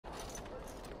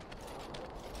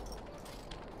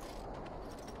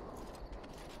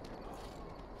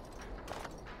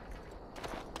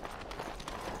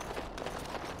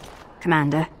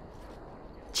Commander.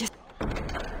 Just...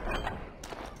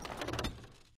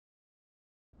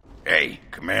 Hey,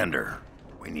 Commander.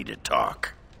 We need to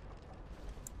talk.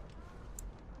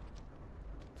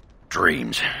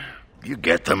 Dreams. You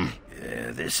get them?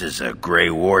 This is a Grey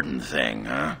Warden thing,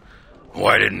 huh?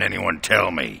 Why didn't anyone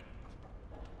tell me?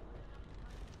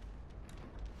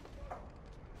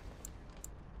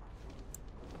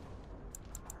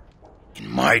 In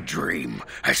my dream,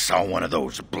 I saw one of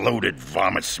those bloated,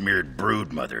 vomit-smeared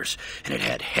broodmothers, and it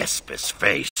had Hespeth's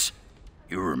face.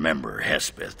 You remember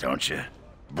Hespeth, don't you?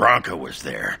 Branka was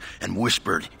there and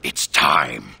whispered, "It's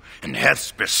time," and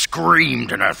Hespeth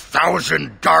screamed and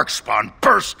 1,000 Darkspawn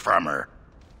burst from her.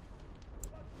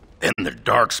 Then the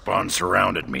Darkspawn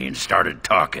surrounded me and started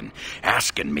talking,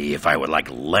 asking me if I would like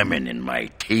lemon in my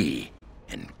tea.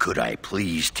 And could I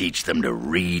please teach them to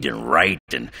read and write?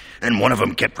 And one of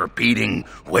them kept repeating,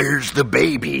 "Where's the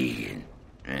baby?"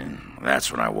 And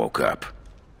that's when I woke up.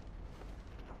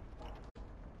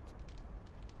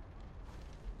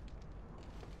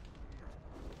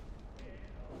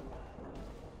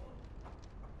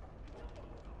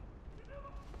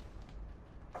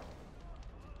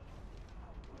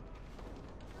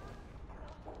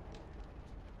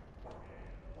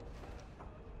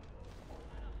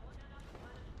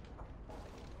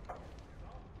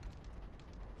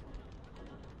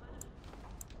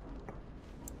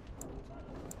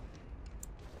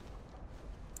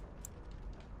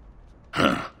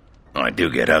 I do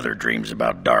get other dreams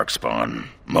about Darkspawn,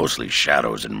 mostly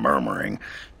shadows and murmuring,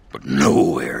 but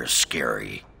nowhere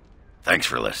scary. Thanks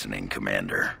for listening,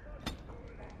 Commander.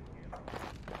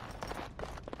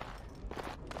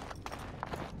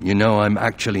 You know, I'm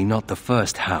actually not the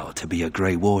first Hau to be a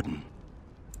Grey Warden.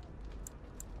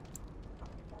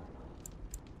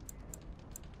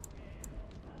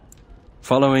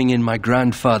 Following in my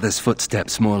grandfather's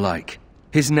footsteps, more like.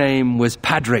 His name was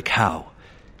Padric Hau.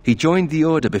 He joined the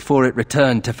Order before it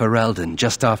returned to Ferelden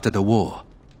just after the war.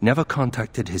 Never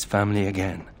contacted his family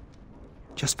again.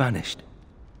 Just vanished.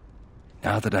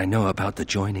 Now that I know about the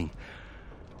joining,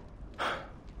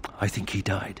 I think he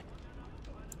died.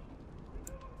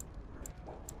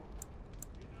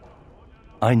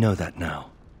 I know that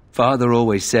now. Father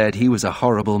always said he was a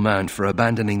horrible man for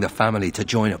abandoning the family to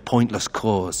join a pointless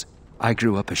cause. I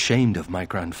grew up ashamed of my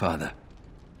grandfather.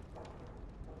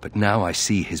 But now I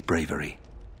see his bravery.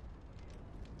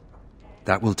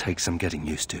 That will take some getting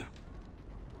used to.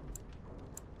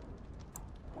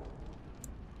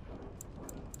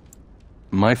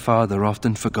 My father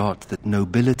often forgot that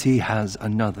nobility has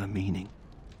another meaning.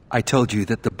 I told you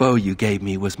that the bow you gave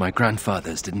me was my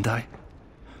grandfather's, didn't I?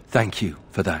 Thank you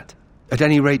for that. At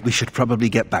any rate, we should probably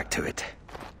get back to it.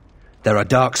 There are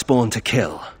Darkspawn to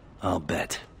kill, I'll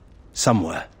bet.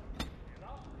 Somewhere.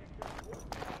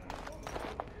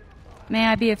 May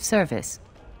I be of service?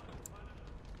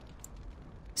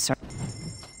 Sir.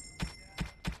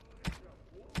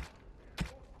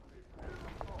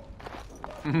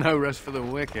 No rest for the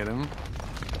wicked, huh?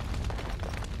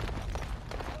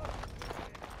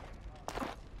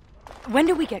 When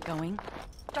do we get going?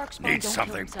 Darkspawn Need don't kill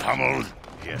something themselves. pummeled?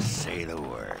 Just say the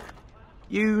word.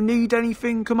 You need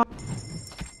anything, come on.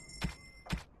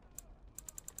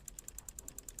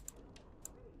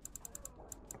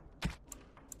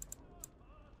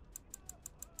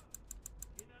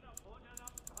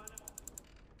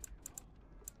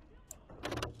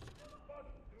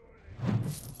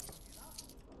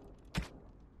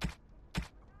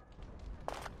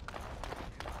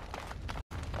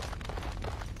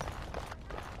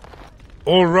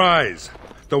 All rise.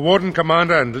 The Warden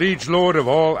Commander and Liege Lord of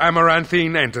all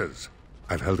Amaranthine enters.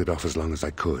 I've held it off as long as I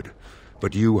could,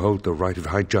 but you hold the right of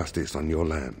high justice on your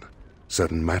land.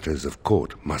 Certain matters of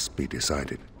court must be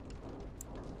decided.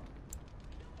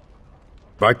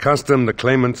 By custom, the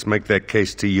claimants make their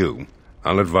case to you.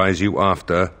 I'll advise you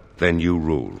after, then you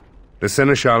rule. The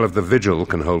Seneschal of the Vigil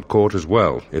can hold court as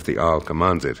well, if the Arl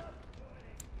commands it.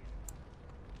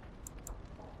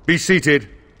 Be seated.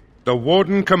 The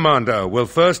Warden Commander will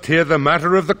first hear the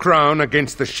matter of the Crown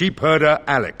against the sheepherder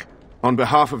Alec. On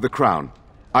behalf of the Crown,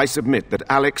 I submit that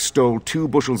Alec stole 2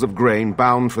 bushels of grain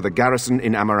bound for the garrison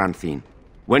in Amaranthine.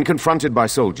 When confronted by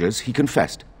soldiers, he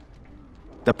confessed.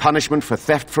 The punishment for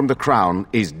theft from the Crown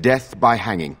is death by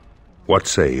hanging. What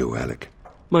say you, Alec?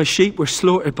 My sheep were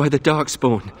slaughtered by the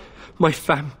Darkspawn.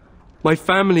 My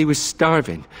family was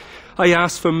starving. I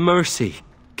asked for mercy.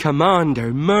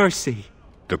 Commander, mercy.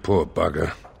 The poor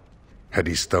bugger. Had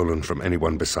he stolen from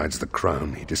anyone besides the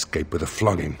Crown, he'd escape with a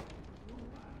flogging.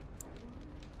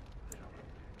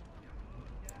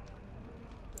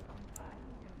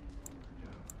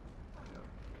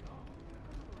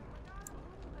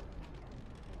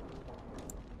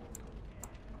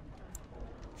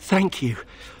 Thank you.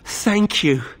 Thank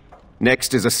you.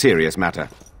 Next is a serious matter.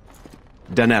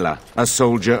 Danella, a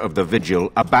soldier of the Vigil,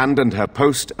 abandoned her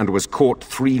post and was caught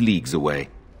 3 leagues away.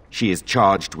 She is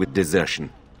charged with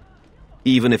desertion.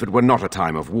 Even if it were not a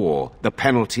time of war, the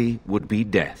penalty would be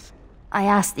death. I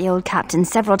asked the old captain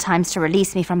several times to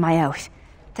release me from my oath.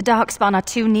 The Darkspawn are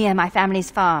too near my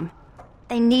family's farm.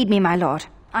 They need me, my lord.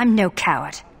 I'm no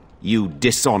coward. You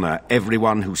dishonor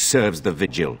everyone who serves the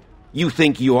Vigil. You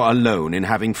think you are alone in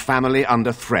having family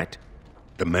under threat?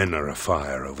 The men are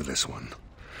afire over this one.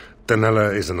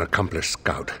 Danella is an accomplished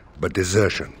scout, but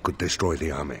desertion could destroy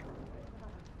the army.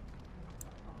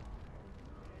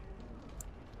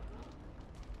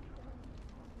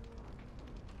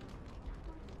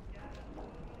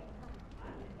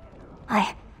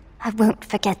 I won't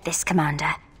forget this,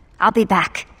 Commander. I'll be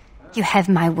back. You have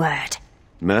my word.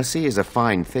 Mercy is a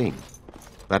fine thing,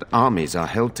 but armies are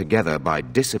held together by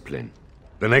discipline.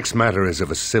 The next matter is of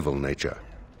a civil nature.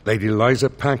 Lady Lysa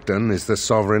Pacton is the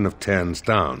sovereign of Terns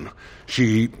Down.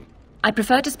 I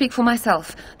prefer to speak for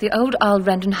myself. The old Earl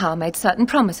Rendon Howe made certain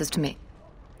promises to me.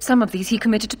 Some of these he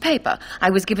committed to paper. I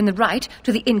was given the right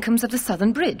to the incomes of the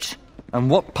Southern Bridge. And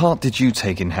what part did you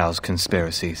take in Howe's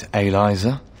conspiracies,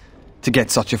 Lysa? To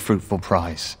get such a fruitful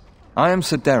prize. I am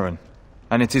Sir Darren,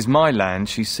 and it is my land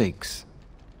she seeks.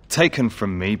 Taken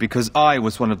from me because I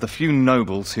was one of the few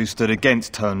nobles who stood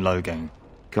against Tern Loghain.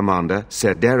 Commander,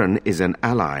 Sir Darren is an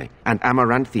ally, and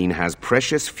Amaranthine has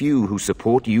precious few who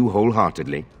support you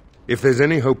wholeheartedly. If there's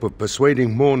any hope of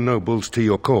persuading more nobles to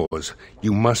your cause,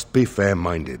 you must be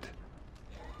fair-minded.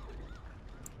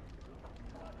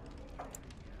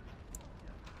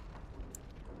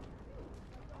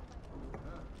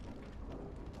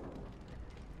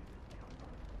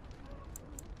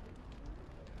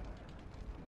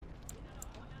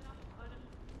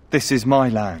 This is my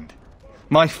land.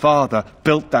 My father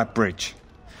built that bridge.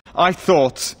 I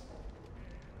thought...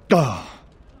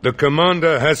 The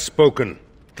commander has spoken.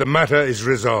 The matter is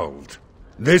resolved.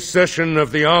 This session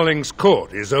of the Arling's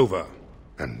court is over.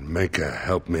 And Maker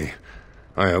help me.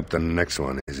 I hope the next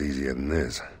one is easier than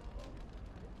this.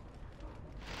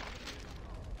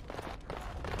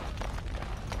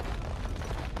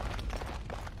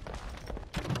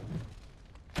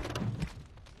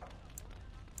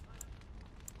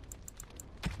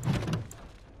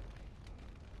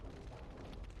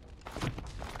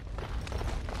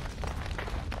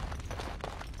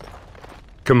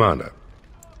 Commander.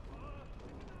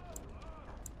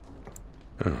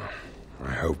 Oh,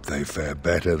 I hope they fare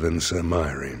better than Sir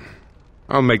Myrene.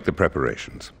 I'll make the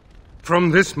preparations.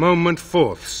 From this moment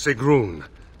forth, Sigrun,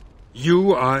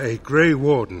 you are a Grey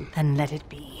Warden. Then let it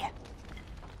be.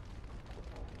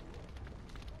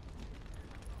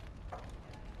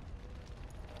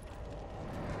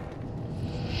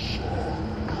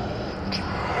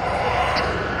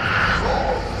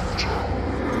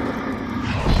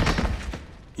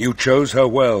 You chose her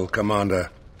well, Commander.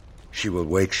 She will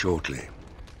wake shortly.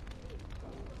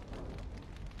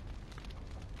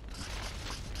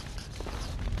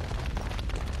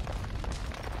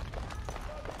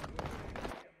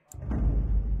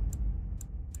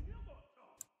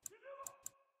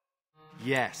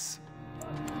 Yes.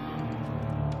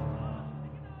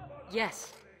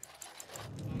 Yes.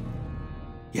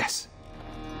 Yes.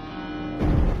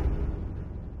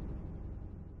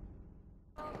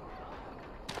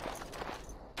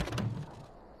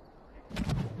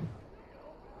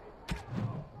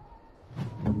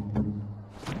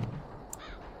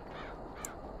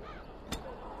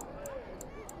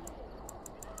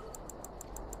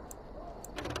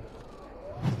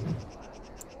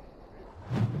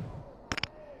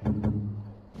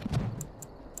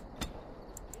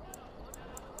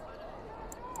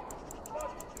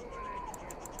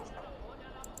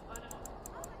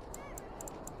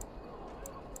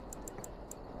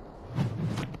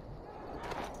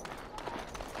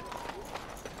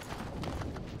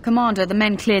 Commander, the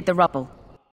men cleared the rubble.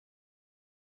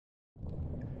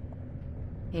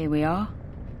 Here we are.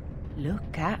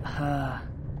 Look at her.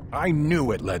 I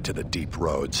knew it led to the deep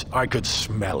roads. I could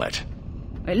smell it.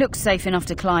 It looks safe enough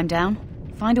to climb down.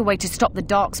 Find a way to stop the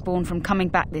Darkspawn from coming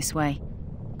back this way.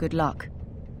 Good luck.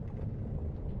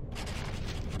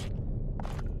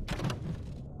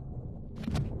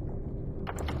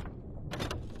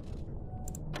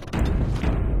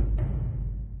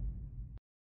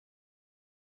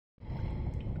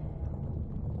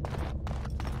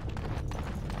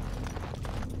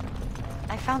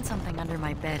 I found something under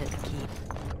my bed at the keep.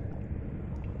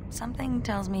 Something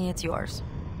tells me it's yours.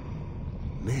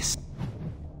 Miss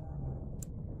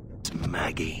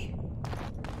Maggie.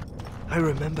 I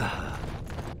remember her.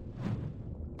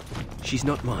 She's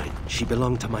not mine. She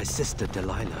belonged to my sister,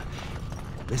 Delilah.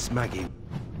 Miss Maggie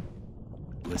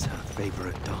was her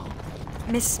favorite doll.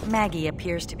 Miss Maggie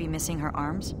appears to be missing her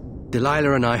arms.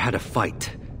 Delilah and I had a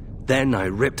fight. Then I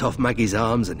ripped off Maggie's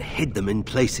arms and hid them in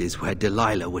places where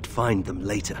Delilah would find them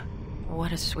later.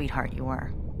 What a sweetheart you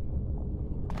were.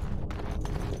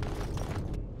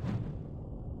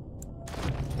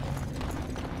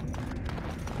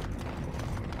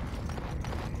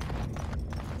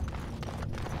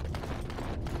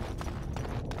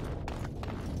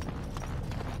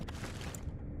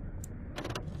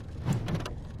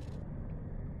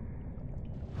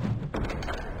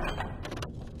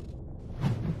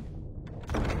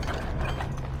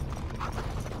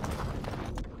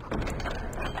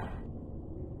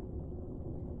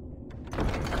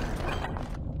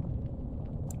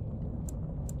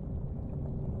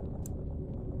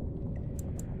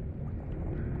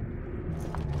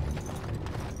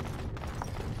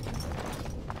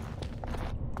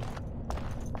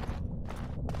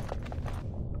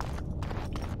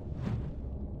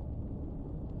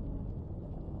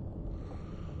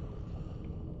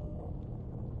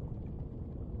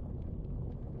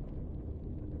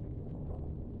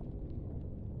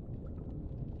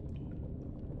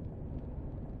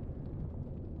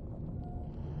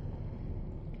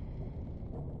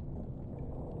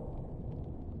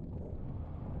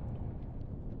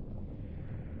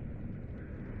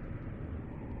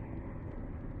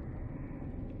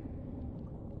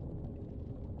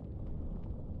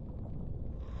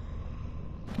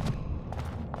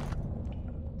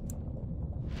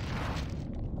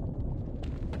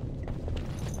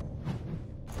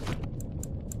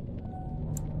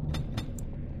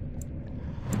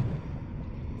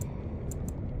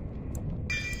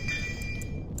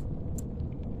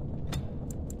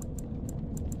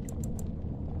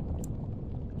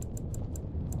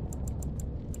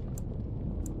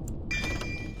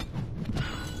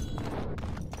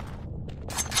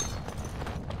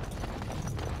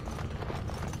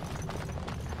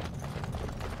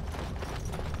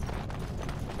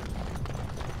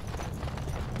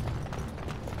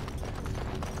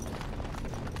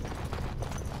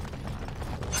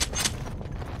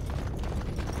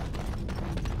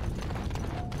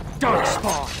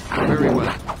 Darkspawn! Very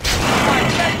well.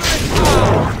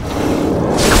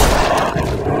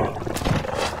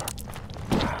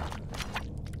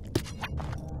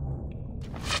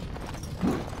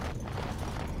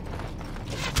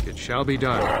 It shall be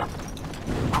done.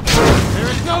 There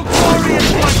is no glory in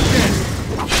bloodshed!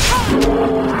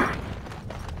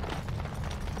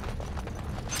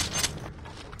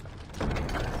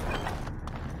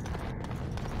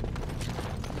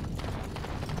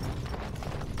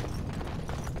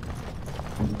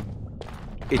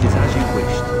 It is as you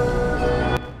wished.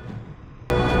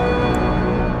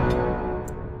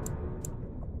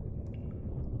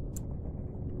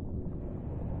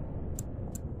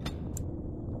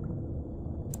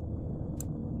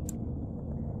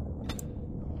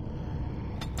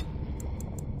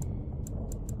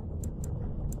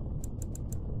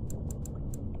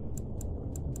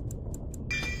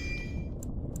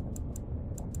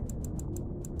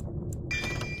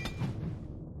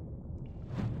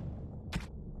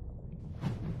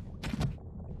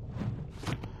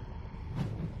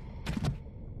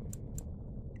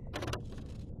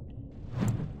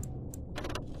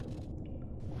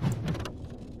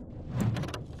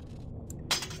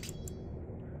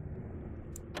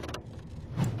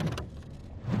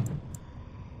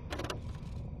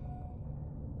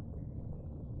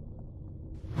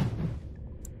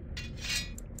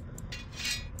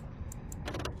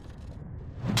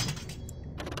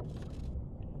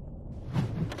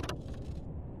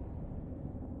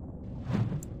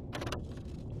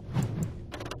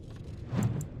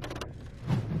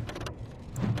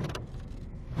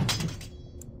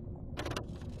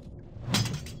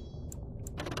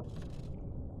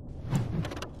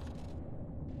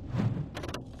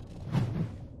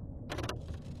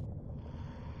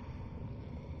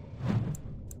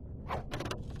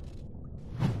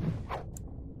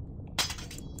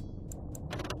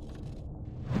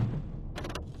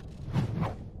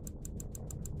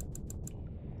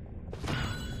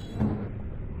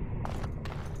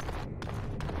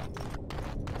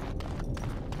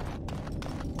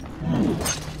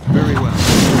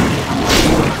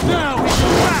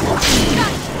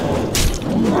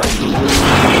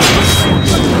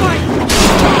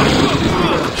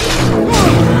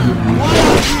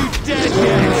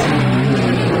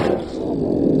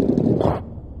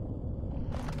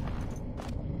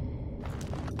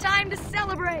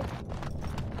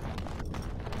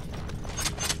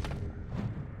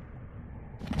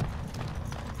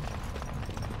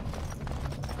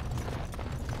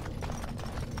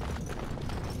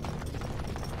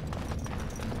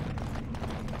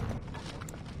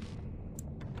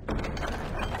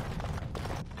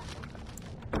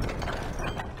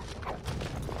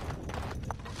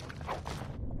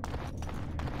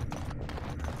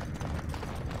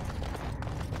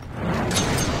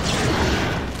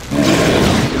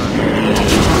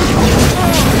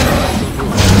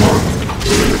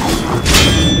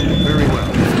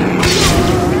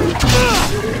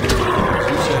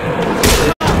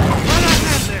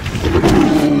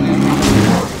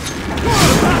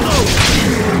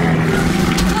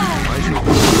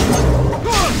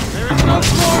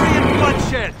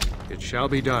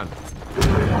 be done.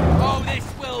 Oh, this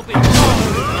will be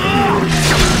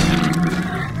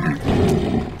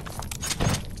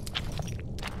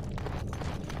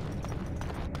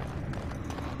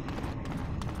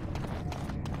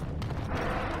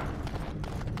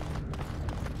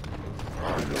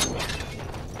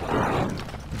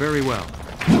Very well.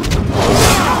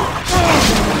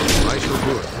 I shall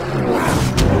do it.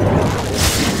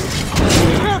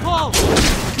 careful!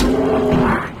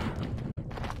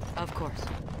 Of course.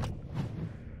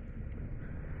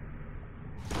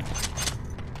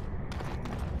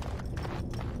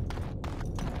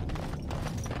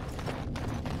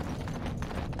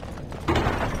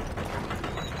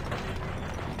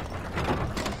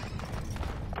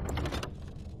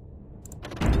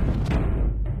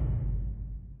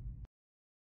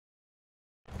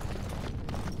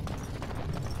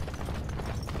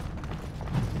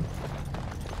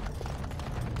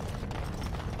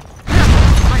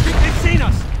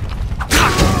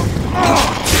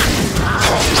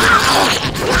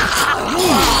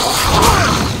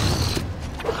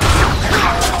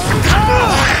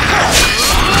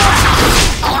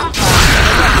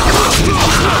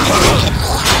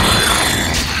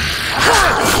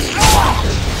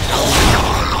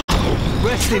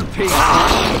 Rest in peace.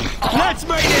 Let's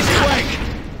make this quick!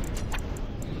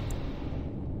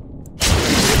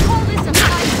 Call this a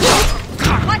fight.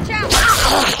 Watch out!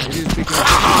 It is begun.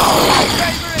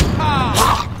 Favorite car!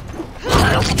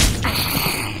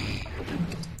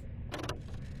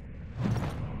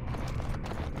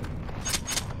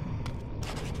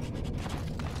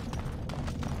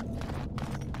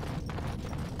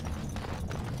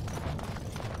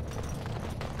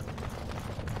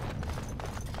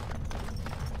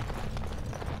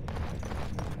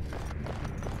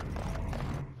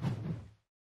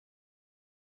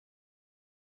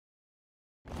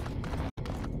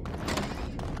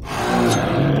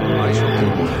 I shall do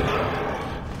it.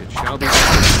 It shall be done.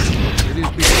 It is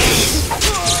begun.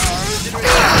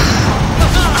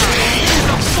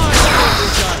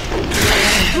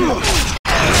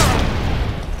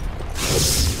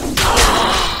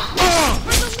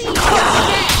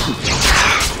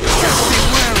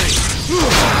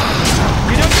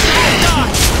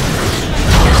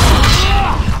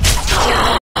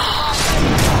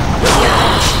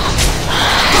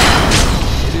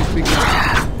 It is begun.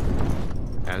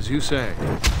 As you say.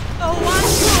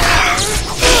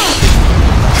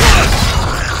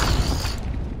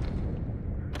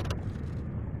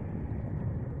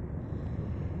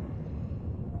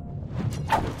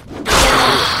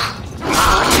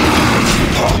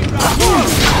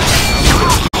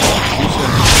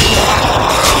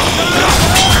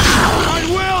 I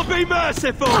will be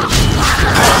merciful!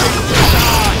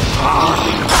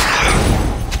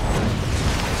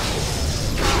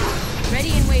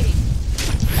 Ready and waiting.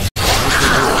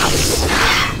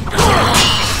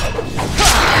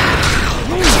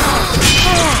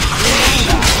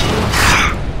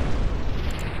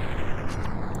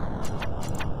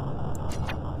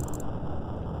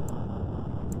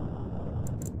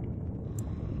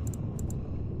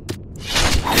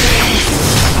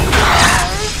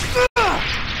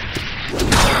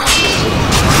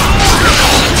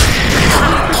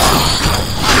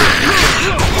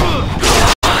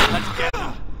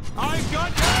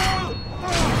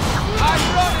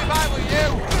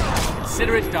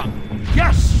 Consider it done.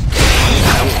 Yes!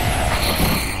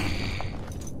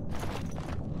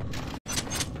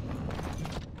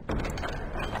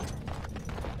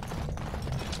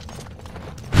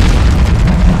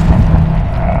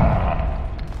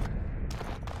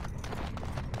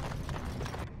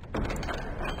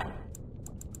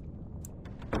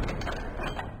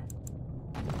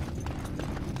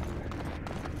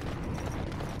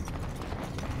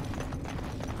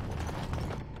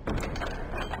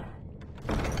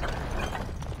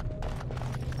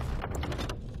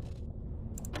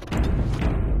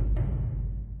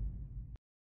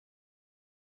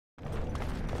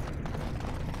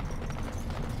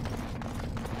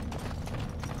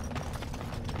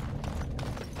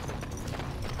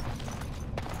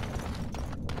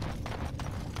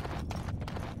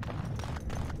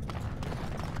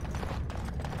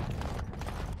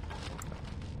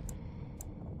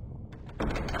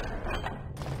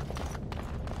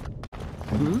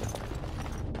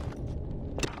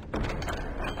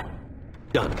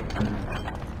 Done.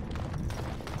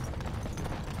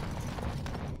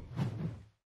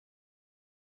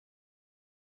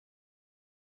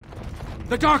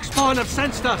 The Darkspawn have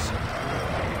sensed us!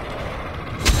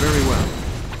 Very well.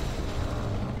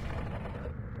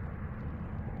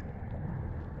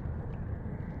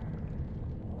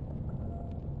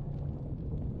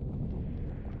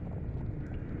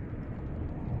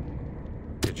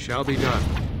 It shall be done.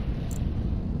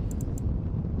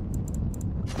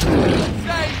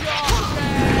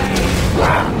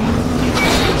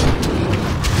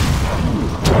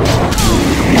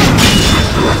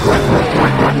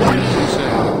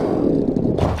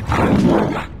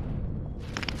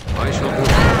 I shall do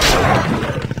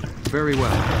it. Very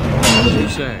well. As you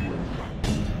say.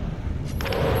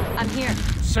 I'm here.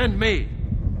 Send me.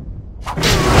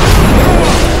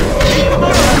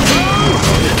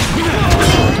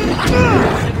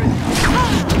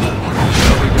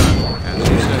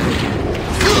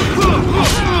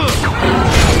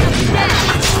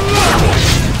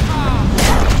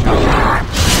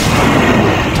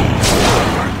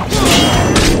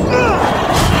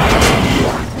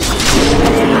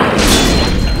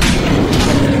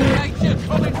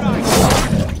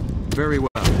 Very well.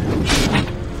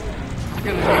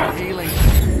 Gonna need healing.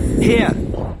 Here.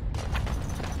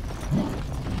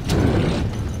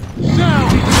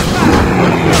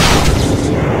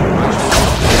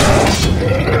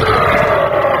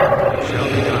 Shall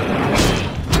be done.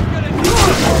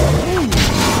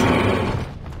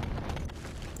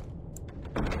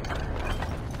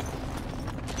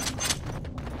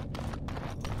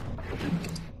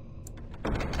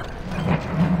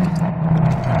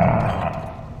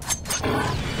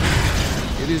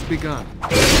 It is begun.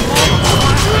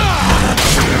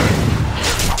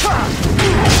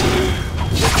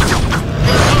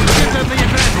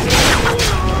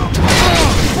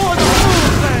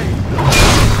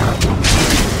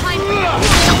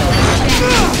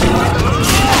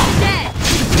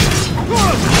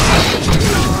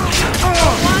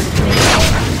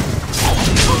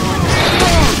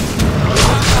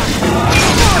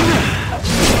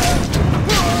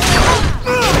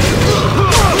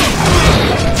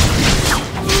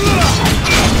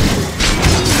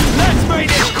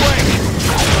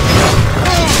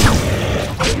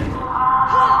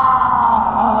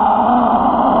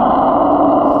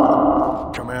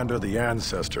 The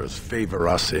ancestors favor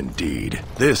us indeed.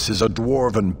 This is a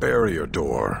dwarven barrier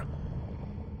door.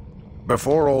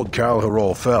 Before old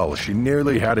Calharol fell, she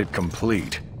nearly had it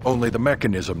complete. Only the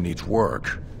mechanism needs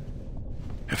work.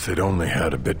 If they'd only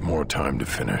had a bit more time to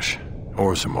finish,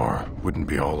 Orzammar wouldn't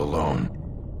be all alone.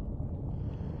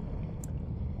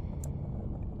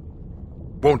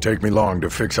 Won't take me long to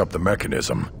fix up the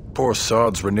mechanism. Poor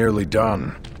sods were nearly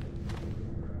done.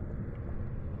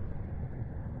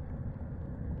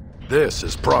 This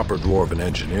is proper dwarven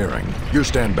engineering. You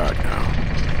stand back now.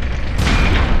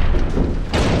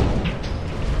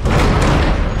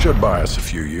 Should buy us a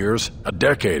few years. A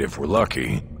decade if we're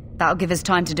lucky. That'll give us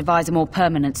time to devise a more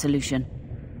permanent solution.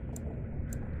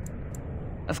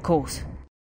 Of course.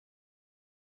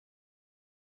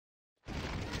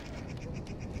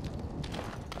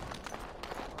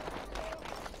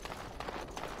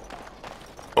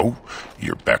 Oh,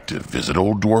 you're back to visit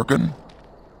old Dworken?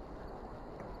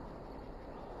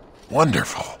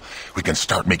 Wonderful. We can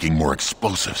start making more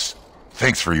explosives.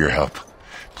 Thanks for your help.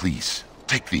 Please,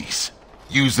 take these.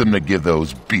 Use them to give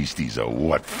those beasties a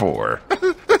what for.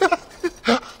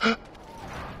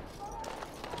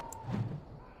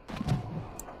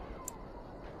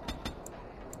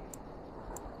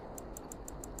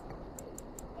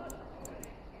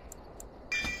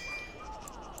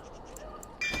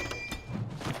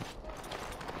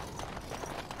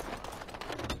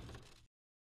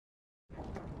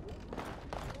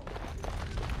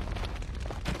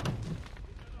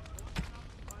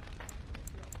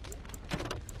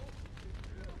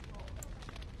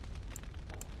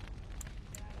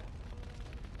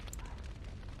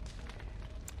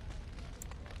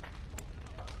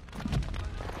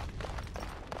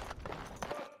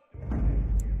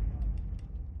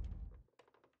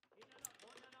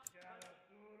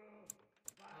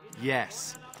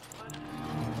 Yes.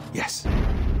 Yes.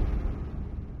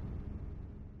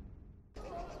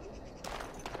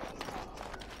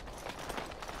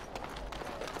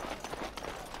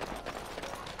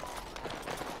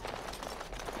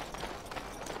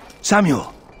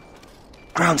 Samuel!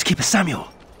 Groundskeeper Samuel!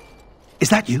 Is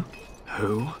that you?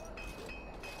 Who?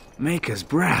 Maker's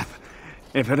breath.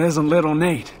 If it isn't little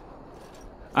Nate.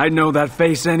 I'd know that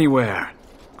face anywhere.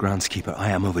 Groundskeeper,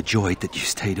 I am overjoyed that you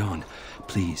stayed on.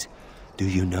 Please, do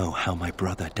you know how my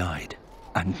brother died?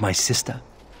 And my sister?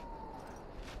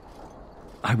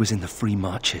 I was in the Free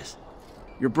Marches.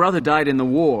 Your brother died in the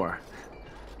war.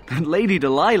 And Lady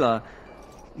Delilah,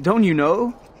 don't you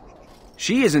know?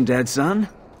 She isn't dead, son.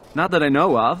 Not that I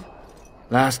know of.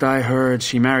 Last I heard,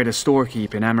 she married a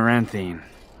storekeep in Amaranthine.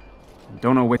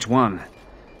 Don't know which one.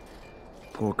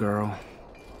 Poor girl.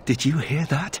 Did you hear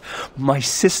that? My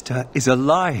sister is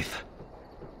alive.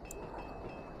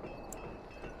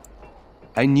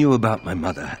 I knew about my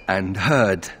mother and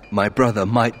heard my brother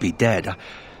might be dead.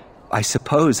 I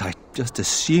suppose I just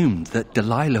assumed that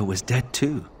Delilah was dead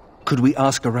too. Could we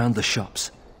ask around the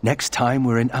shops next time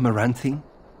we're in Amaranthine?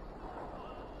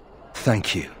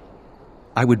 Thank you.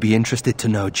 I would be interested to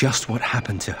know just what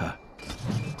happened to her.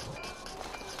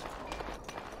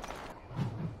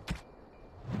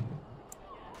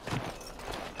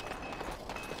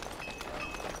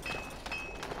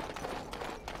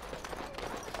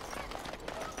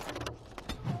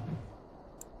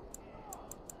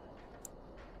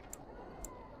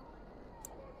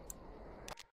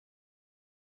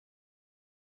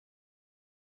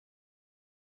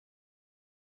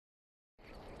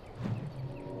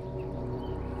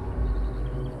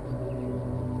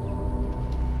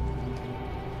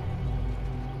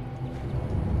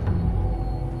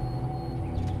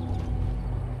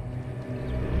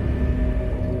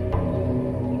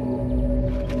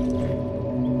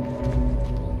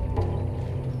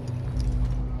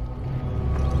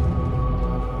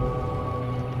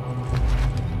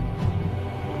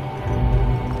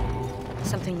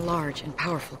 Something large and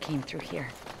powerful came through here.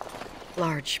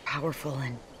 Large, powerful,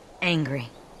 and angry.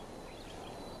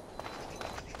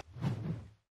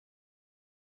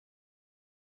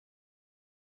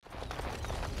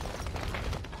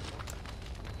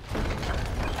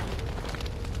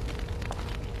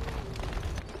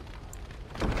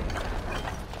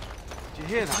 Did you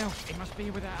hear that? No, it must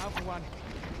be with that other one.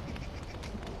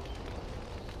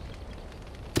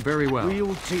 Very well. We'll deal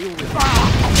with it.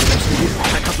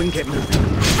 Back up and get moving.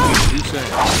 You say.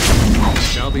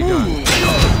 Shall be done.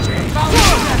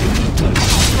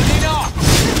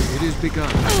 It is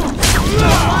begun.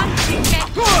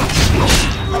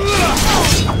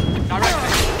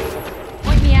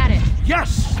 Point me at it.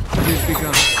 Yes! It is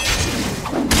begun.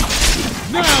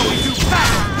 Now we do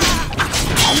battle!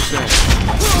 You say.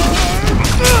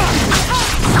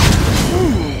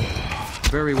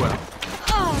 Very well.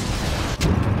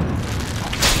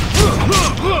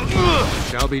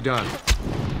 Shall be done.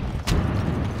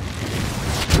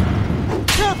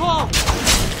 Careful!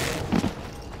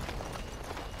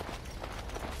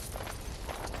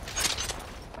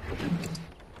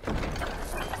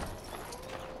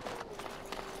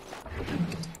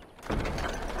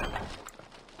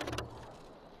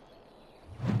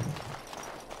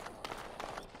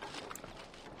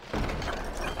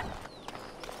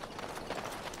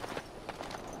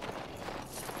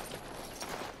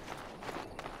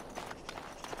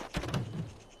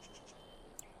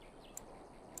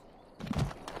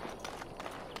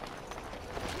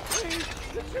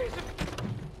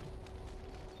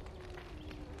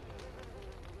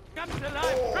 Come to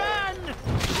life, run!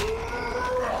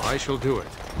 I shall do it.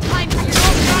 Time for your own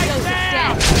dose of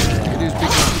death. It is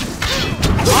begun.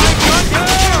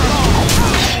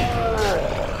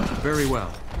 Very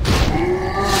well.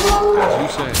 As you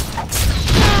say.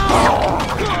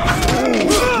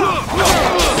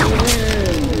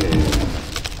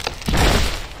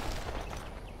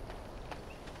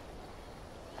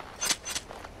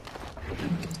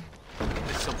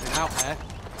 There's something out there.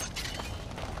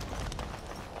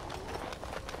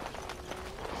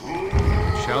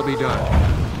 Shall be done.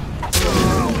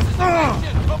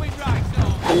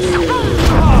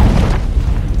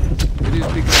 It is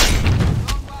begun.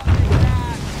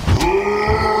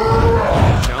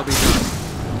 Shall be done.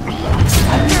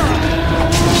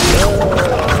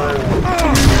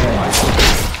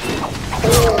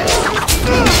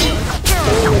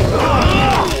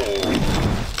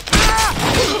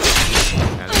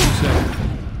 As you say.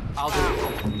 I'll do it.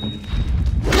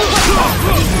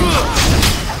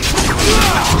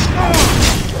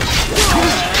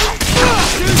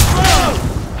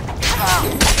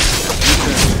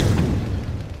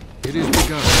 It is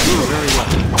begun. Very well.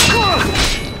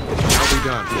 Shall be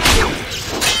done.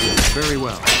 Very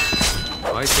well.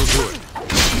 I shall do it.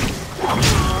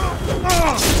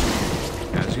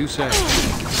 As you say.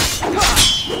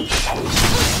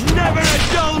 Never a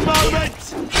dull moment!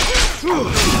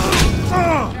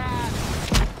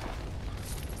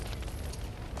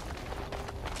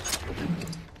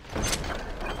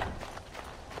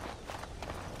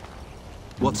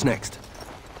 What's next?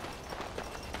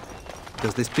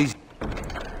 Does this please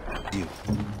you?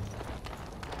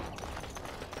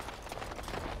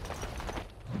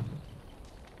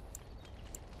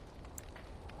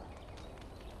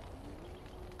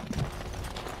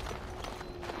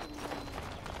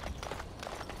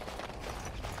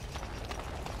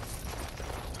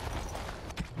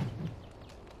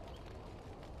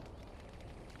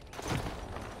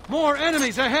 More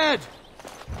enemies ahead!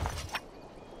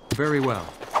 Very well.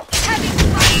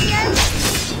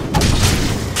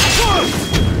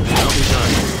 Shall be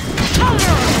done.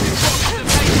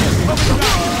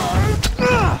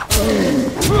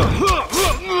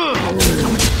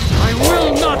 I will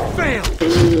not fail!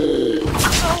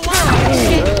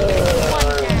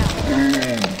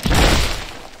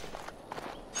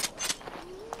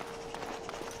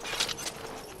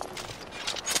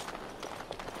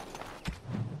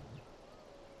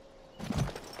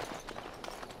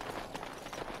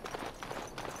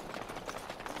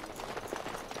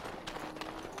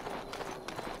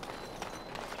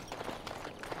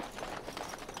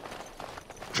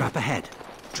 Trap ahead.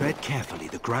 Tread carefully.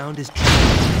 The ground is...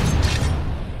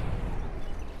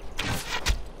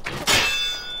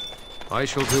 I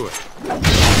shall do it.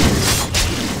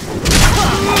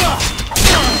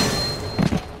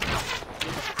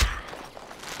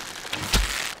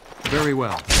 Very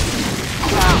well.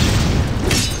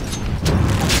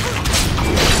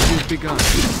 It is begun.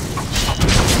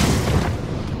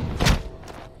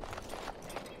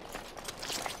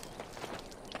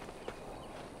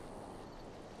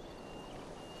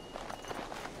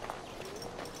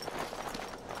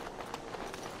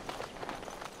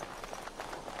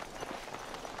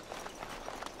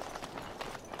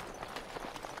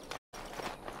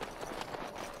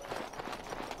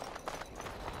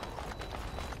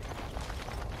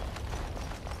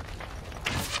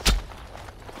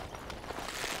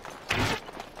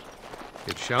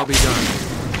 It shall be done.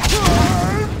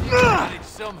 Managed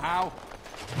somehow.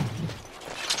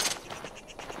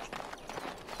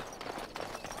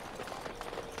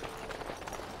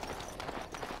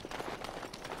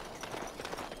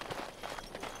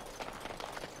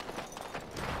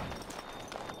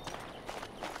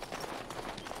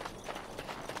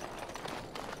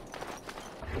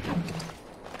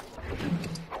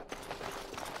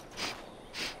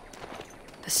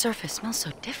 The surface smells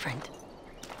so different.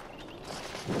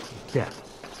 Death.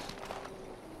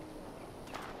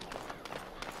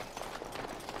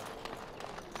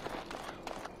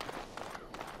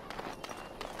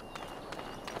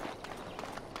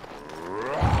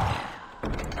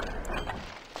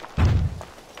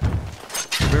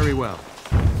 Very well.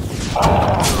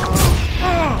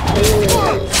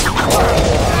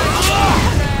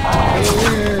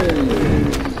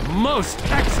 Most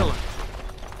excellent.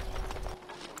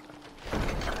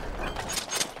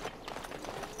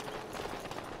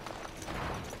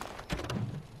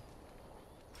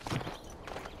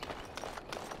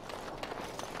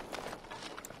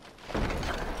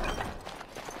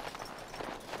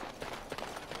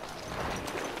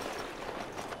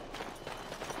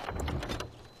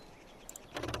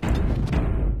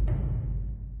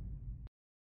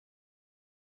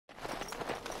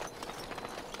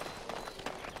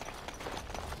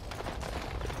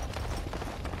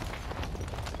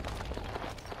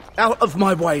 Out of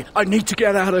my way. I need to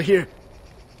get out of here.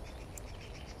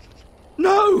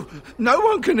 No! No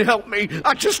one can help me.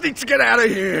 I just need to get out of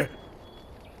here.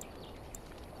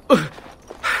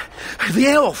 The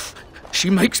elf. She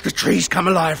makes the trees come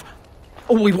alive.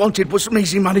 All we wanted was some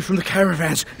easy money from the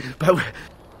caravans, but...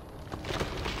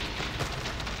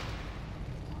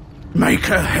 Make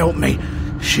her help me.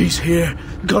 She's here.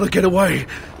 Gotta get away.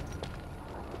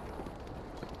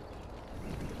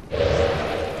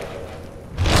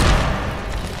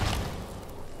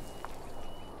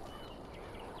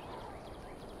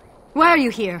 Why are you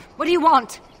here? What do you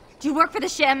want? Do you work for the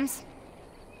Shems?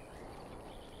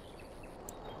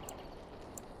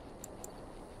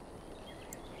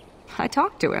 I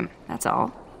talked to him, that's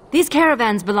all. These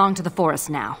caravans belong to the forest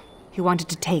now. He wanted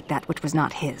to take that which was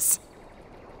not his.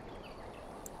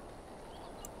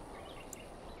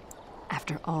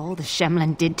 After all the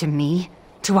Shemlin did to me,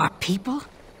 to our people,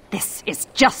 this is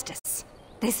justice.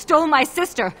 They stole my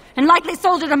sister, and likely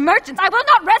sold her to merchants. I will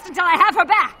not rest until I have her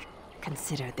back!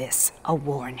 Consider this a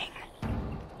warning.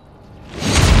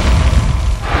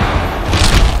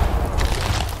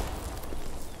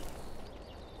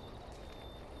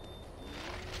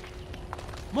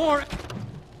 More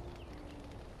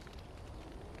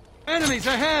enemies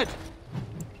ahead!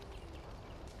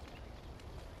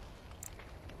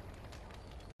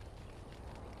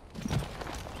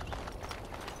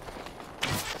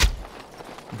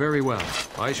 Very well.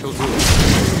 I shall do it.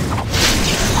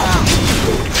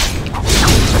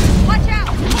 Watch out!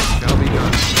 Shall be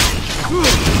done.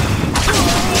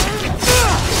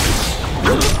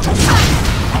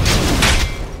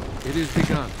 It is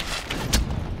begun.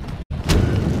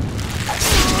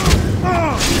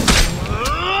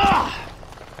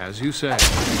 As you say.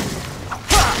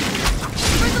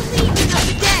 For the Legion of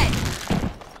the Dead!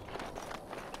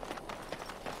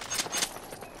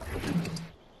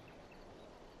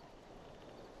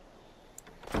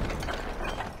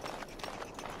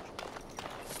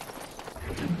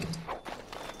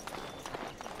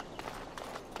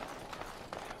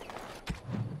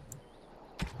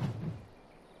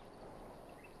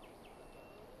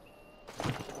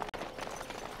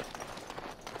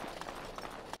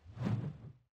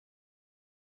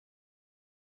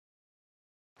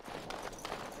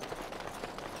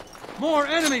 More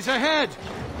enemies ahead!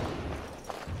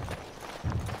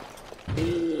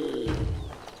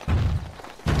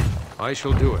 I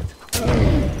shall do it.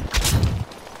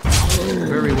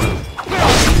 Very well.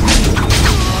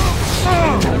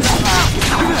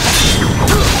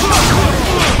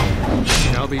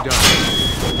 Shall be done.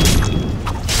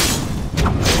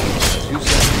 As you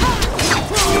said.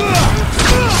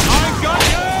 I got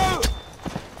you!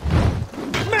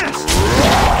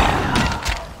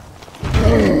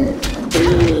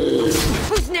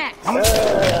 Who's next?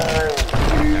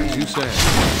 As you said.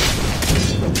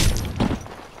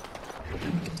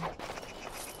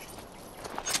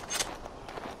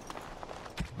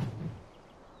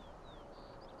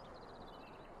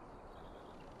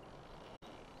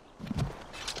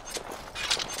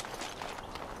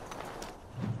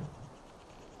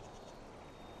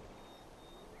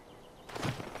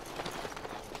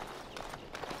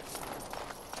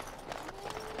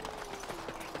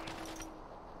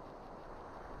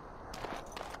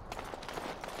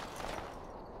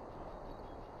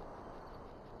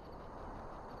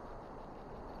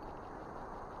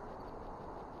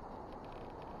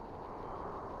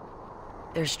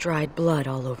 There's dried blood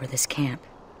all over this camp.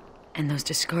 And those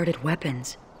discarded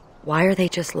weapons. Why are they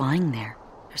just lying there?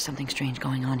 There's something strange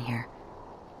going on here.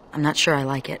 I'm not sure I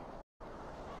like it.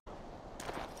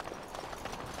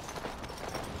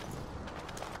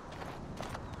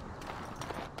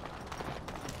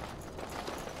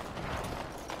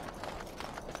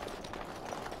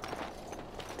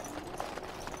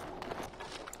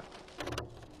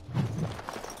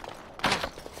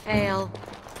 Fail.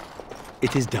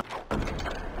 It is done.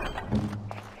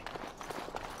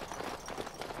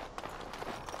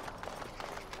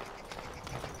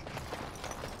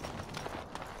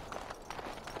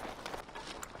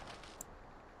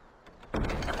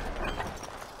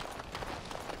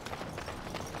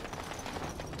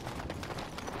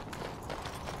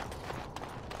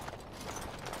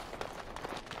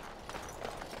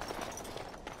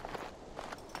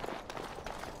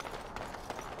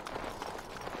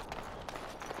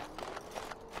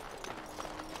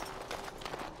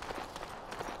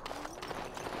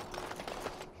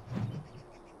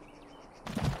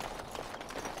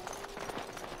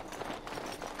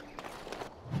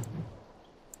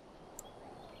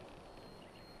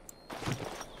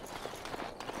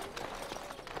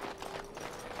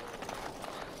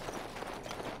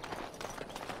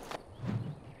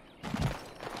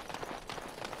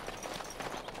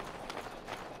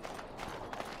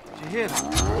 Hear that?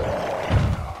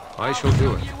 I shall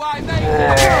do it.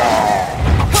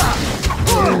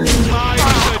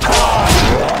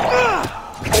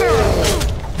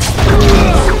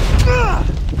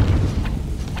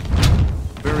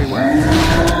 Very well.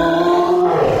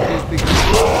 It is begun.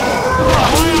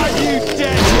 Why are you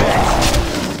dead yet?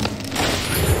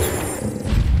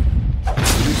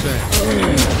 You say.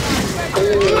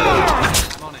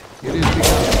 It is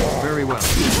begun. Very well.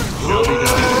 Shall be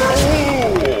done.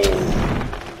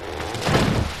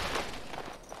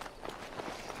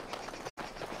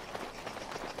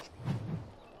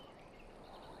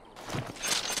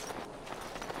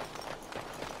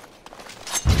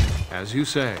 As you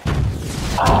say.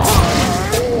 Oh,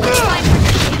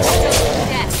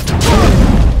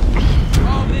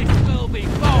 this will be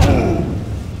fun!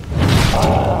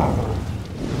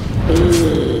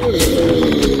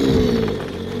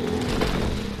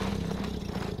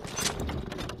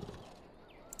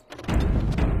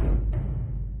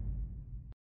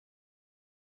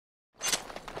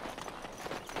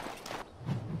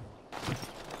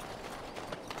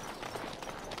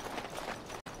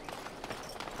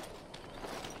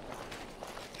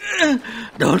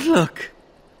 Don't look.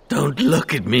 Don't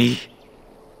look at me.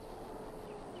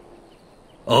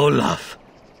 Olaf,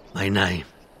 my name.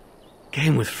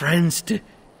 Came with friends to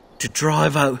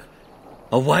drive out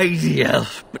away the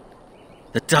elf, but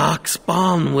the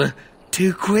darkspawn were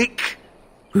too quick.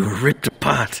 We were ripped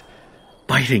apart,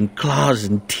 biting claws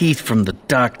and teeth from the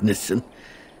darkness, and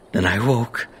then I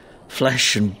woke,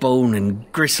 flesh and bone and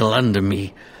gristle under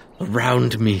me,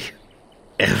 around me.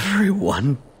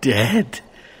 Everyone dead.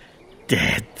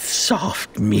 Dead,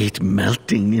 soft meat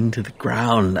melting into the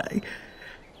ground.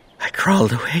 I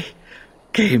crawled away,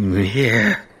 came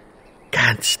here.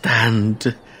 Can't stand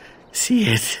to see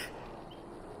it.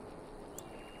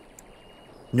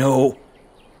 No.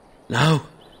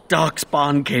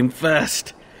 Darkspawn came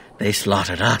first. They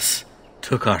slaughtered us,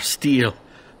 took our steel,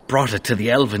 brought it to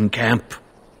the elven camp,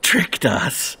 tricked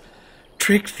us,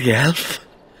 tricked the elf.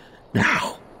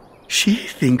 Now, she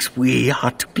thinks we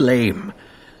are to blame.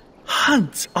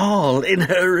 Hunts all in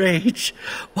her rage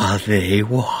while they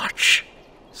watch.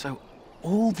 So,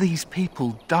 all these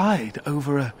people died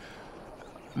over a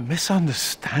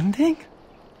misunderstanding?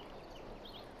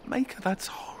 Maker, that's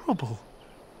horrible.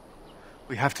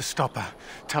 We have to stop her.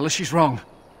 Tell her she's wrong.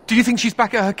 Do you think she's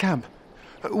back at her camp?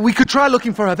 We could try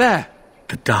looking for her there.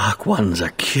 The Dark Ones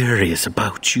are curious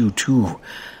about you too.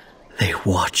 They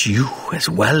watch you as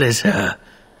well as her.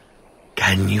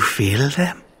 Can you feel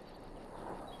them?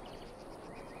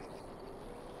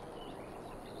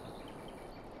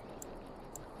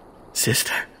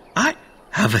 Sister? I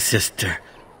have a sister.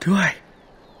 Do I?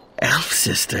 Elf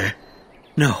sister?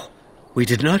 No, we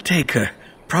did not take her.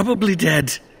 Probably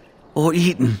dead. Or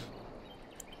eaten.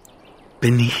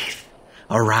 Beneath,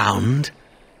 around,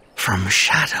 from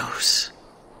shadows.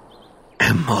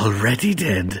 Am already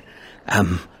dead.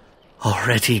 Am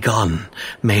already gone.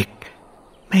 Make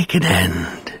an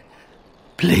end.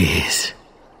 Please.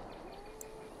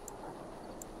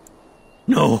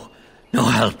 No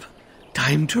help.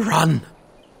 Time to run.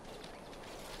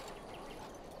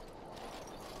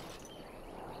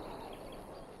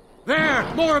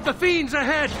 There! More of the fiends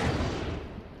ahead!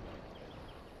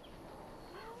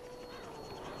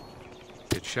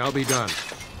 It shall be done.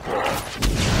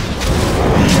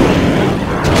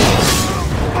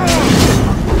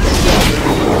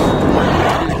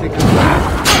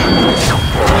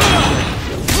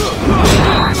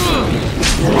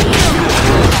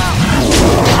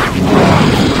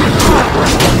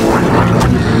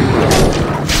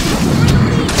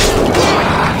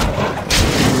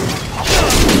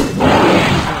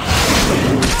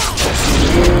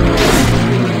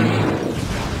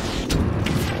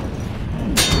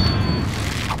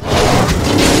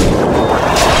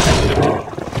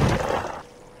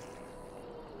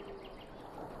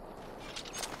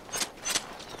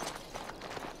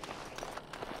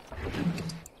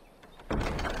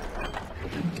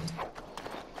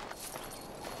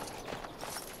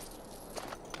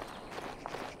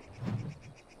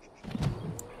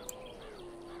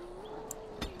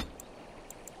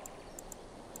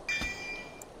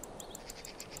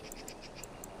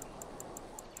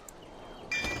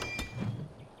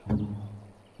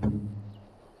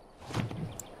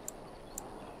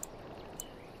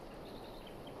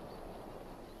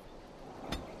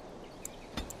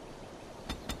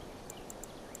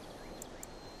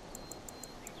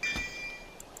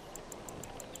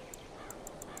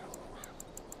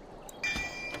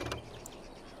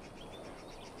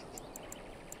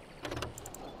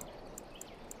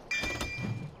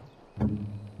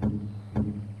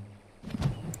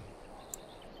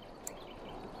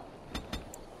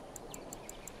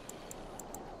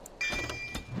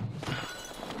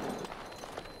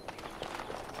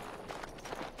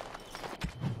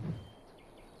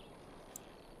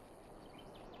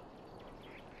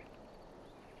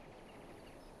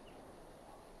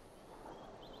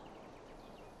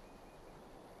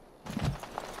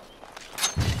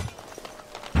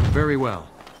 Very well.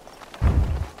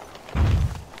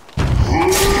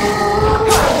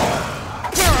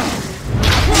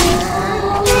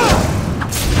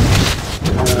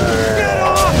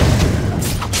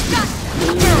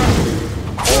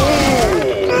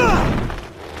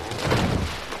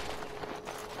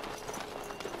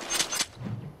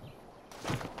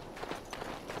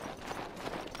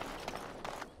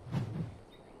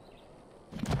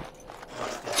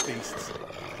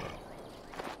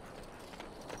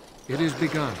 It is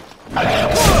begun.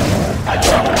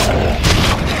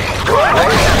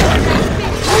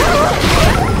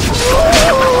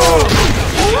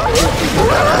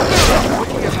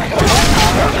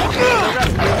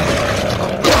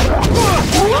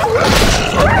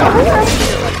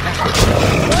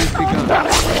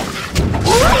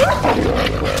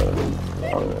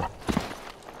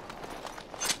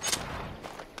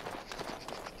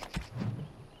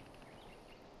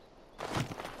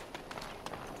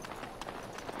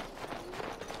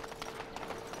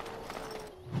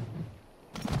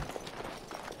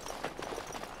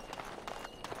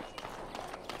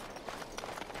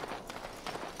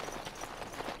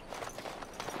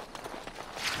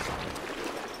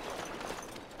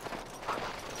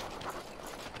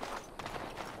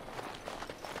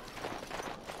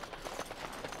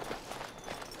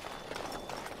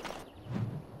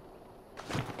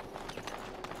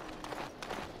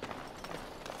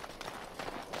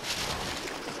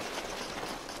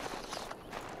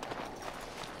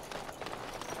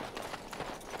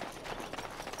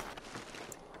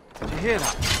 Hear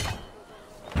that?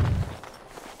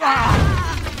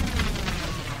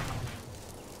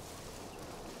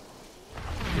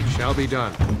 It shall be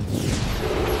done.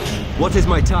 What is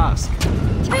my task?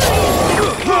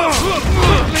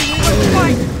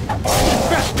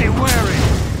 Best be wary!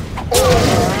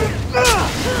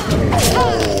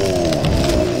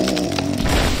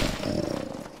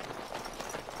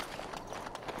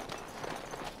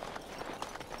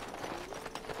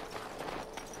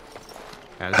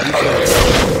 As you say.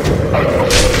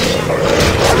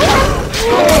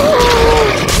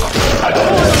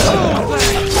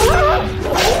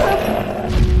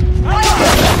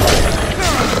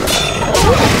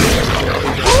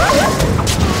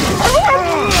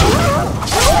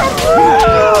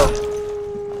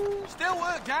 Still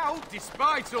worked out,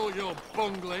 despite all your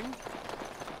bungling.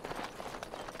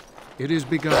 It is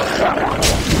begun.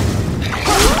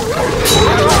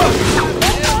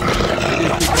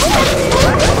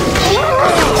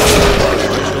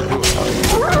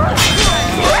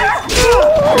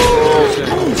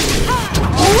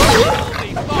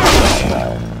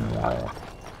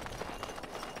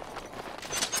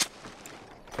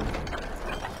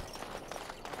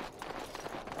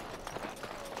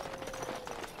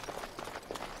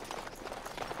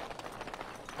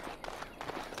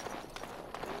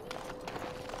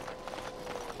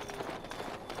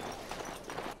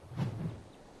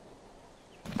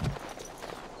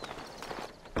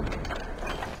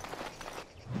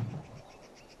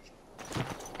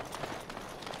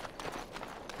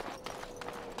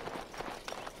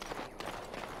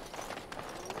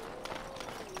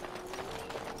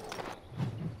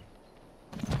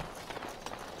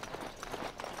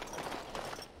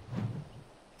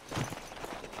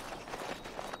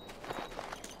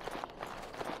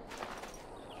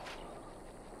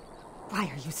 Why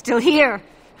are you still here?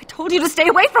 I told you to stay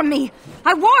away from me.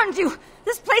 I warned you.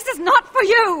 This place is not for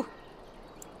you.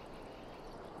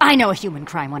 I know a human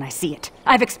crime when I see it.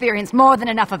 I've experienced more than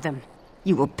enough of them.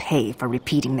 You will pay for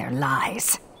repeating their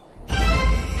lies.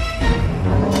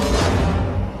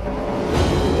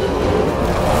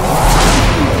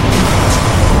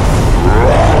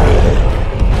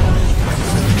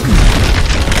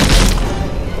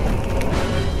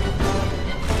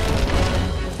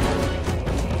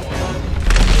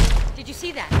 Did you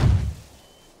see that?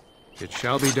 It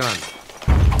shall be done.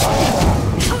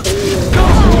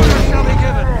 Order shall be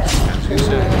given. As you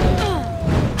say.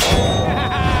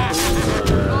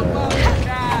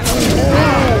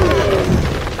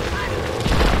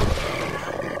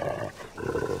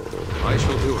 I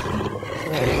shall do it.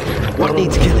 What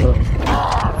needs killing?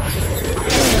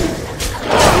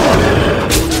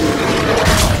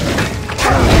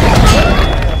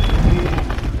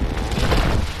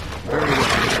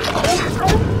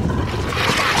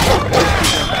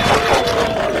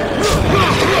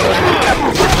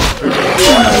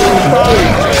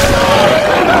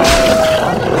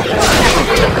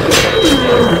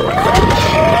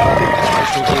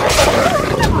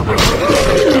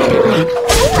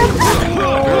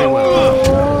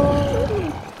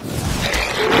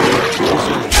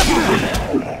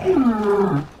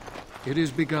 It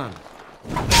is begun.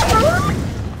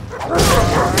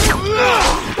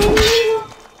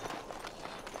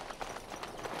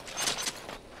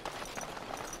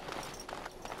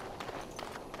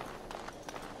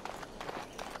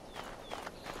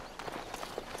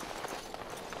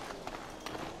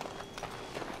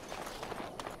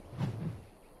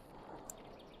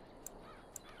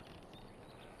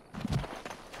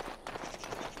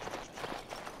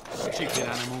 Stupid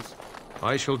animals.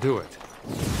 I shall do it.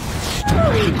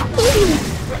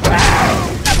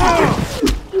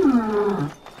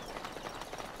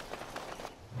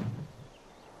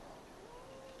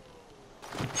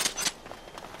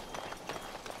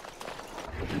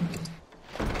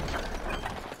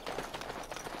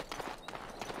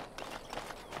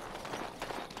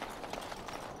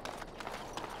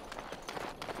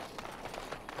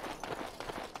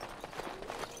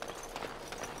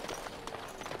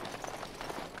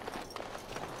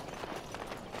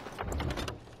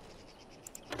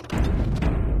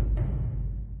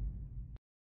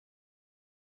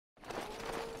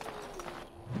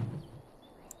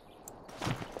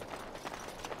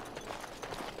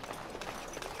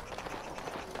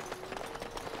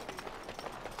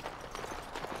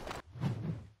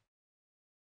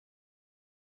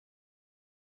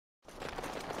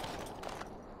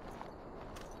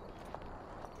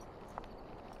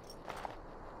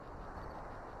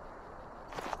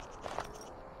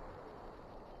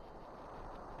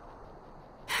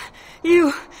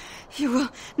 You will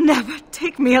never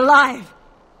take me alive.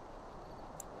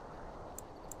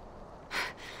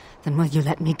 Then will you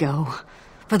let me go,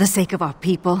 for the sake of our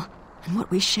people and what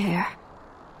we share?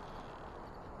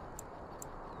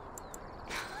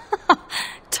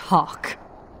 Talk.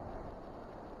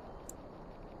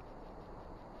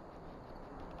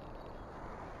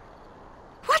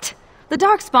 What? The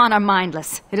Darkspawn are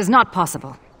mindless. It is not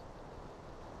possible.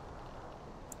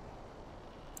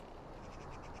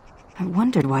 I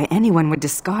wondered why anyone would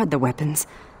discard the weapons.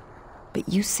 But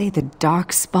you say the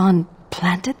Darkspawn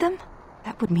planted them?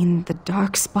 That would mean the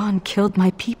Darkspawn killed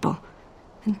my people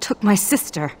and took my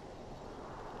sister.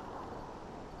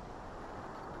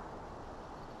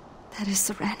 That is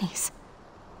Sereni's.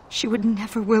 She would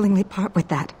never willingly part with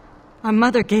that. Our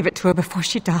mother gave it to her before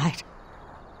she died.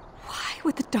 Why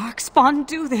would the Darkspawn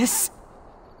do this?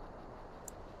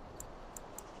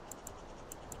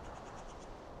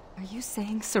 Are you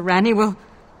saying Sereni will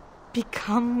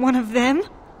become one of them?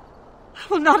 I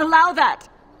will not allow that!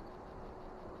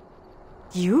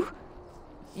 You?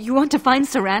 You want to find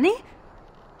Sereni?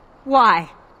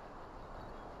 Why?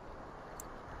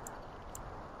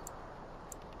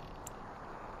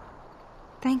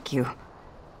 Thank you.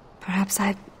 Perhaps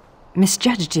I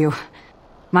misjudged you.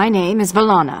 My name is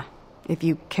Valana, if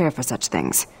you care for such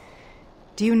things.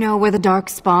 Do you know where the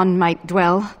Darkspawn might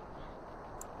dwell?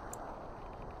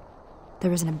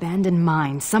 There is an abandoned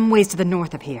mine some ways to the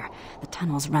north of here. The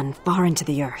tunnels run far into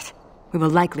the earth. We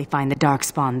will likely find the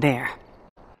Darkspawn there.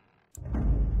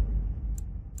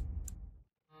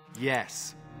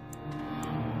 Yes.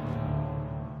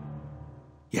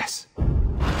 Yes.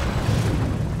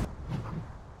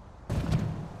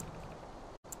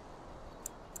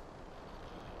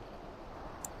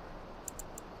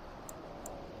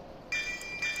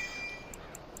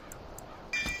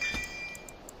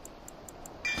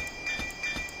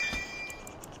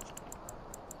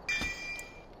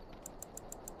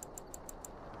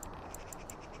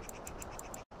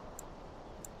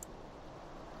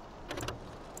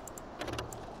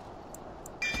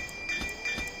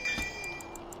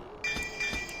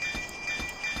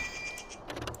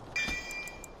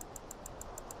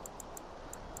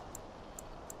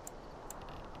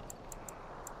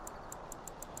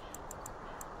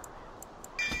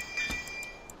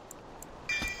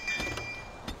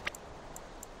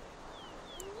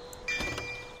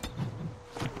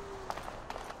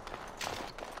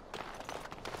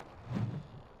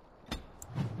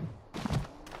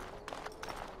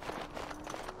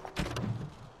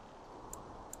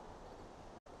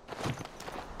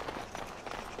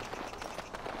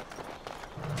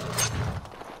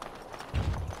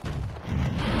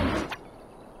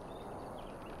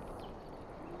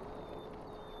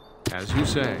 As you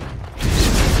say.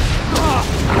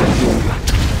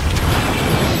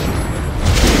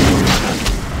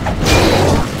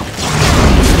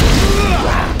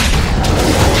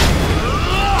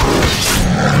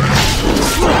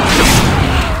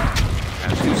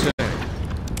 As you say.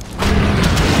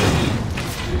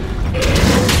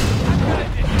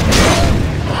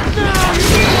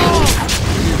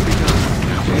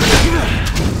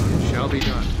 It shall be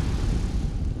done.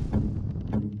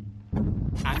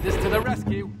 And this to the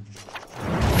rescue.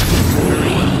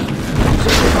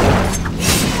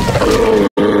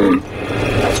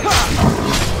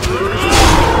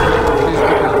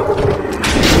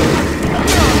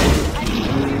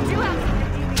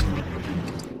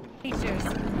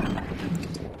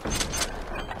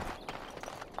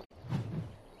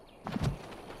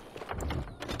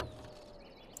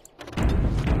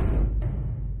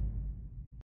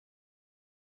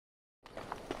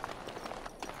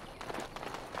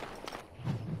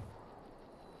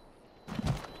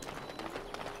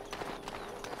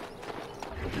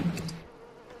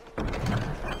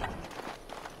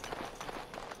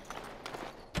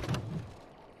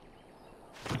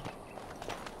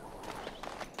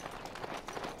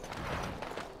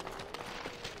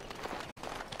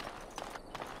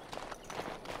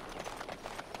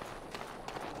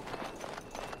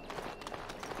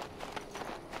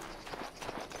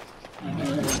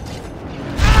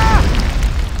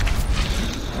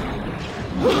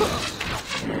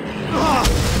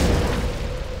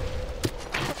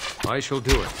 I shall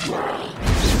do it.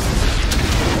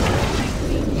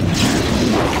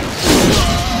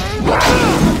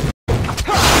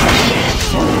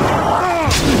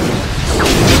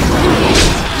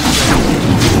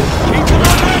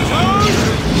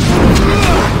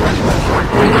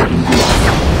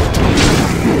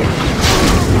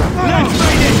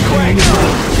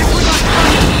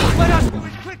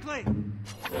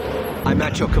 I'm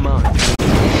at your command.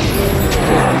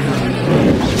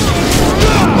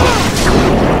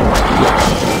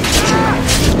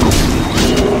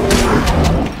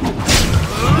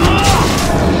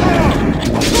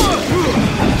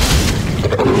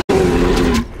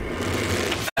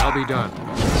 I'll be done.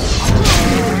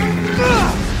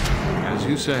 As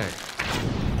you say.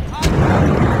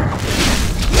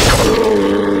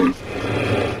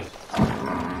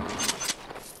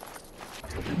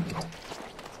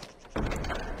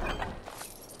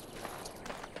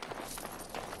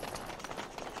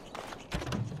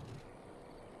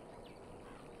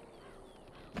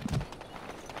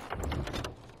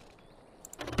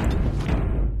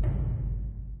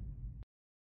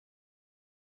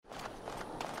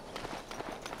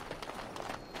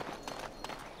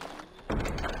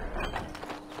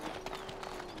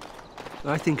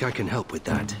 I think I can help with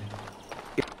that.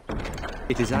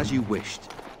 It is as you wished.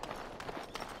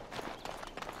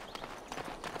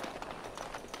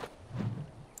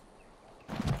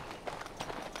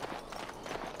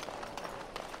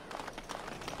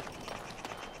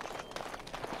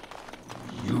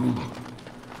 You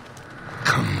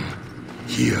come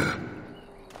here.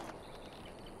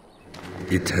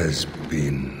 It has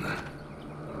been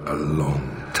a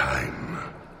long time.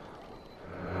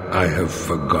 I have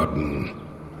forgotten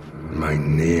my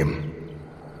name,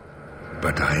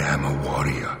 but I am a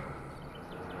warrior.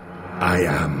 I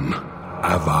am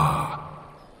Avar,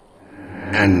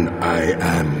 and I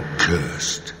am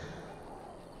cursed.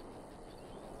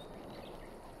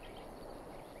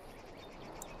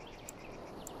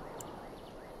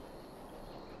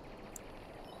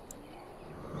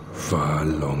 Far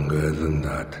longer than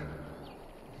that.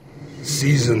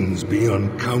 Seasons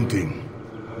beyond counting.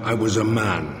 I was a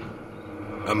man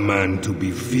to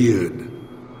be feared,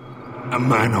 a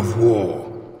man of war.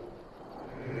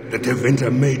 The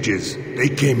Tevinter mages, they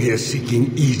came here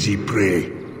seeking easy prey,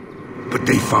 but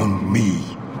they found me,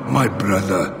 my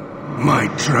brother, my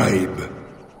tribe.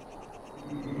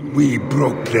 We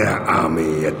broke their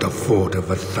army at the Fort of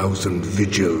 1,000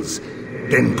 Vigils,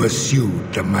 then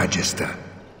pursued the Magister.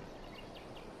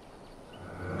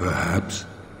 Perhaps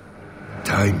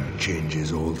time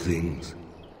changes all things.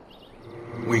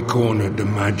 We cornered the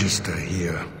Magister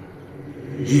here.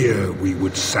 Here we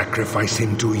would sacrifice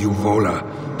him to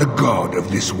Uvola, the god of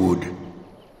this wood.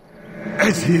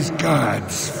 As his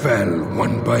guards fell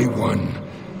one by one,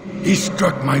 he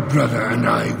struck my brother and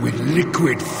I with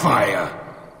liquid fire.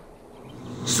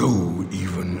 So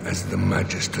even as the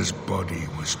Magister's body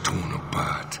was torn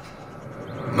apart,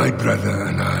 my brother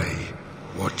and I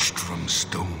watched from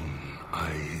stone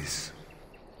eyes.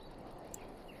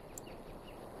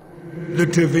 The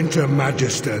Tevinter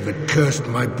Magister that cursed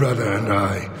my brother and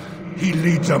I, he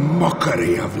leads a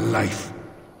mockery of life.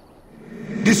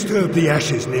 Disturb the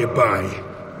ashes nearby.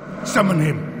 Summon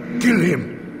him. Kill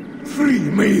him. Free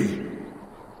me.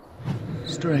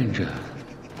 Stranger.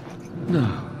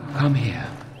 No, come here.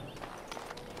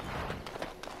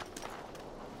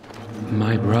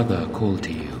 My brother called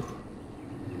to you.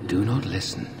 Do not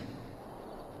listen.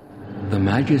 The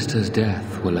Magister's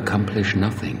death will accomplish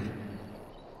nothing.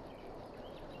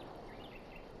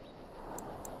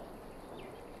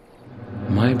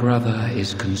 My brother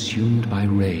is consumed by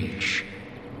rage.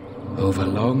 Over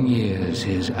long years,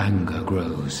 his anger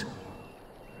grows.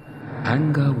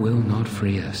 Anger will not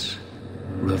free us.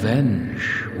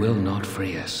 Revenge will not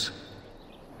free us.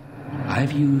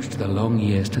 I've used the long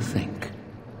years to think,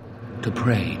 to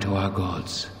pray to our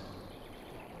gods.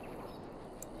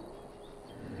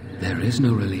 There is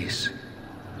no release,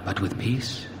 but with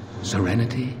peace,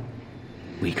 serenity,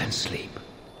 we can sleep.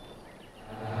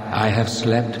 I have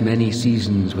slept many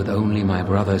seasons with only my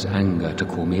brother's anger to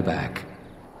call me back.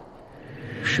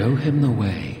 Show him the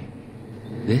way.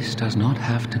 This does not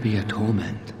have to be a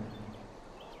torment.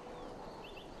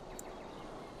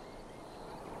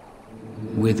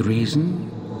 With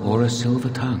reason or a silver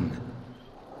tongue.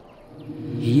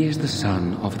 He is the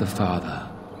son of the Father,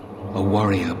 a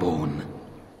warrior born.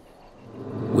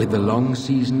 With the long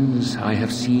seasons, I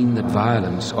have seen that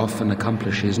violence often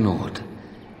accomplishes naught.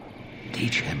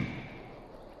 Teach him.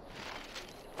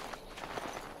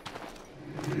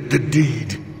 The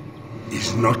deed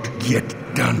is not yet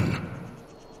done.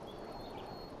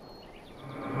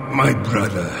 My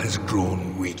brother has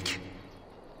grown weak.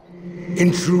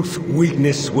 In truth,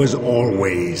 weakness was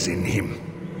always in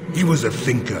him. He was a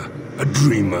thinker, a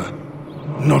dreamer,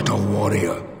 not a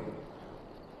warrior.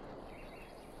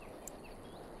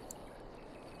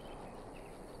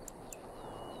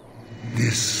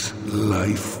 This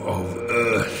life of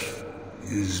Earth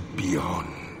is beyond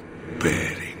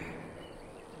bearing.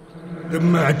 The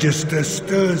Magister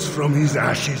stirs from his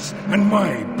ashes, and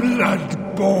my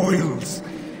blood boils.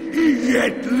 He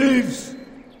yet lives.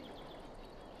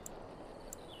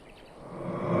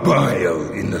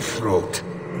 Bile in the throat,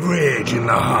 rage in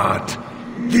the heart.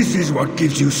 This is what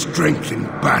gives you strength in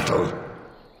battle.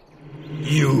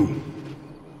 You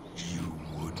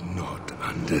would not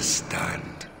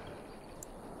understand.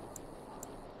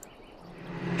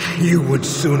 You would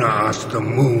sooner ask the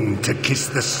moon to kiss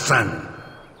the sun.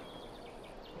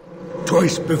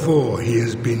 Twice before he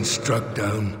has been struck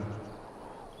down.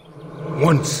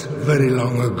 Once very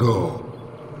long ago.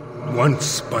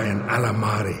 Once by an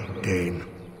Alamari Dane.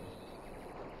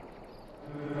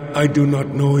 I do not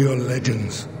know your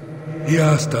legends. He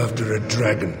asked after a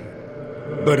dragon.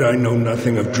 But I know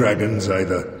nothing of dragons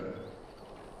either.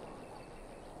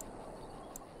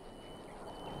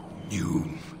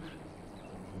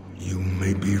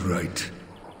 may be right.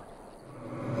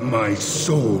 My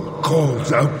soul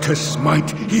calls out to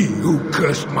smite he who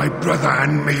cursed my brother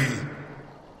and me.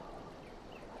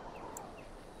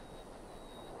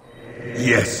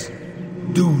 Yes,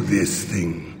 do this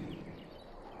thing.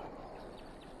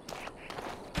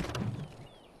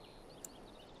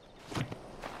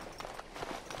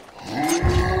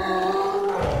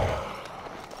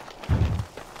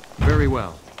 Very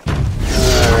well.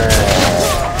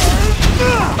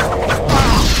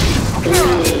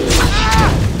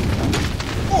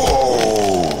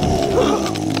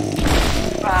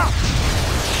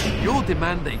 You're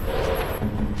demanding.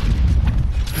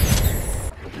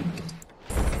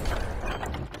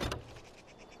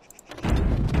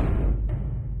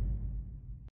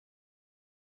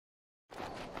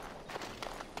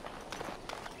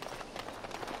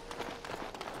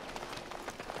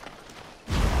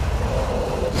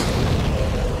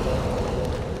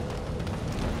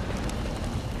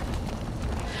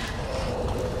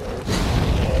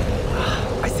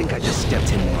 I think I just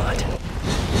stepped in mud.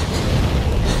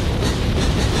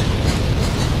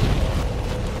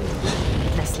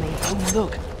 Leslie. Oh,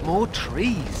 look, more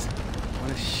trees.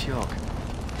 What a shock.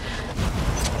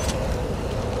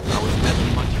 I was never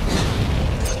much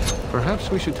fun. Perhaps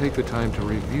we should take the time to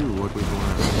review what we've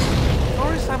learned.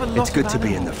 Forests have a lot It's good of to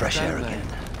be in the animals, fresh air don't they? again.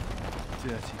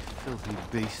 Dirty, filthy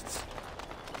beasts.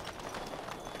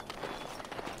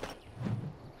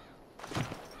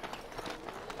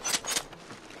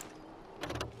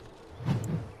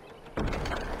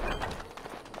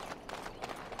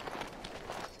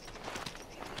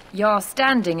 You're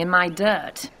standing in my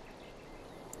dirt.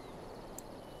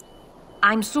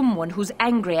 I'm someone who's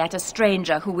angry at a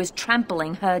stranger who is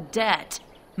trampling her dirt.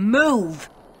 Move!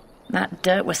 That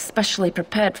dirt was specially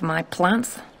prepared for my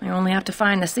plants. I only have to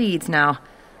find the seeds now.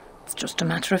 It's just a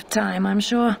matter of time, I'm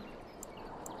sure.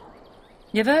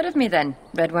 You've heard of me then?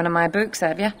 Read one of my books,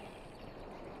 have you?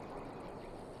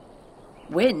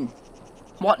 Win?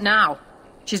 What now?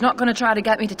 She's not going to try to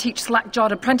get me to teach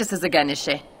slack-jawed apprentices again, is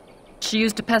she? She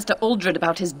used to pester Uldred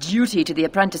about his duty to the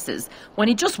apprentices, when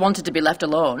he just wanted to be left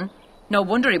alone. No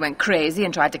wonder he went crazy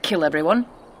and tried to kill everyone.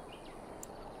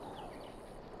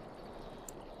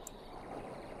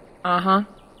 Uh-huh.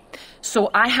 So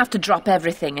I have to drop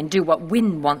everything and do what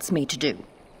Wynne wants me to do.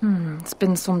 It's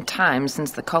been some time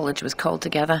since the college was called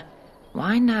together.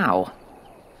 Why now?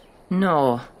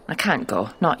 No, I can't go.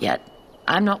 Not yet.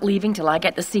 I'm not leaving till I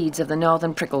get the seeds of the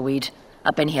northern prickleweed.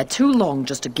 I've been here too long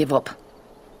just to give up.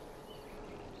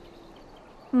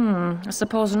 I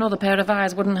suppose another pair of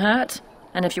eyes wouldn't hurt.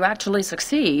 And if you actually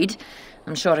succeed,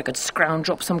 I'm sure I could scrounge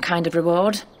up some kind of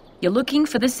reward. You're looking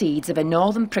for the seeds of a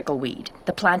northern prickleweed.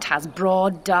 The plant has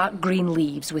broad, dark green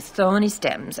leaves with thorny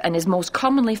stems and is most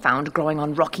commonly found growing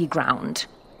on rocky ground.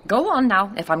 Go on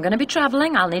now. If I'm going to be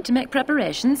travelling, I'll need to make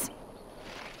preparations.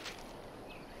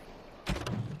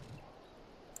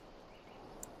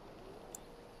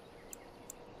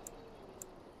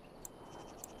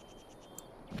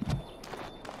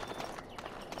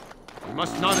 We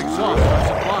must not exhaust our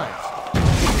supplies.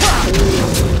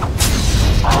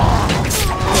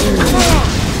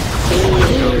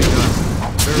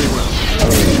 Very well.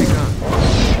 Begun.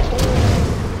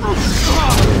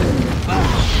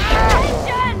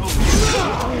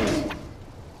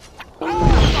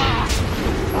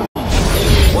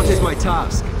 What is my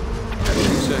task? As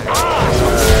you say.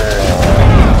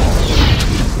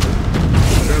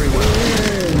 Very well.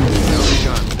 Now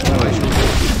begun. I shall do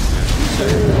it. As you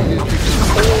say. It is begun.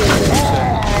 As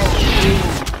you say.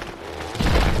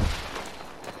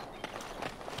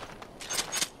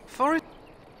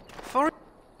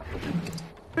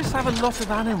 Forests have a lot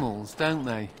of animals, don't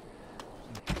they?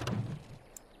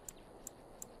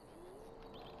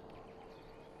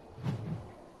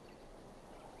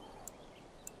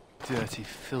 Dirty,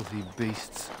 filthy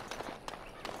beasts.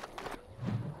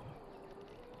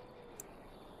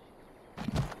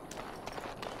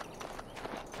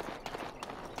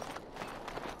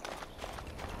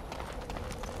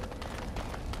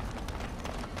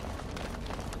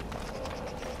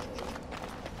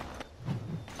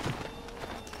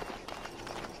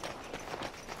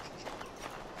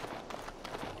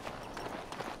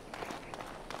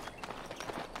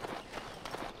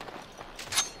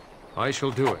 I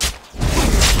shall do it.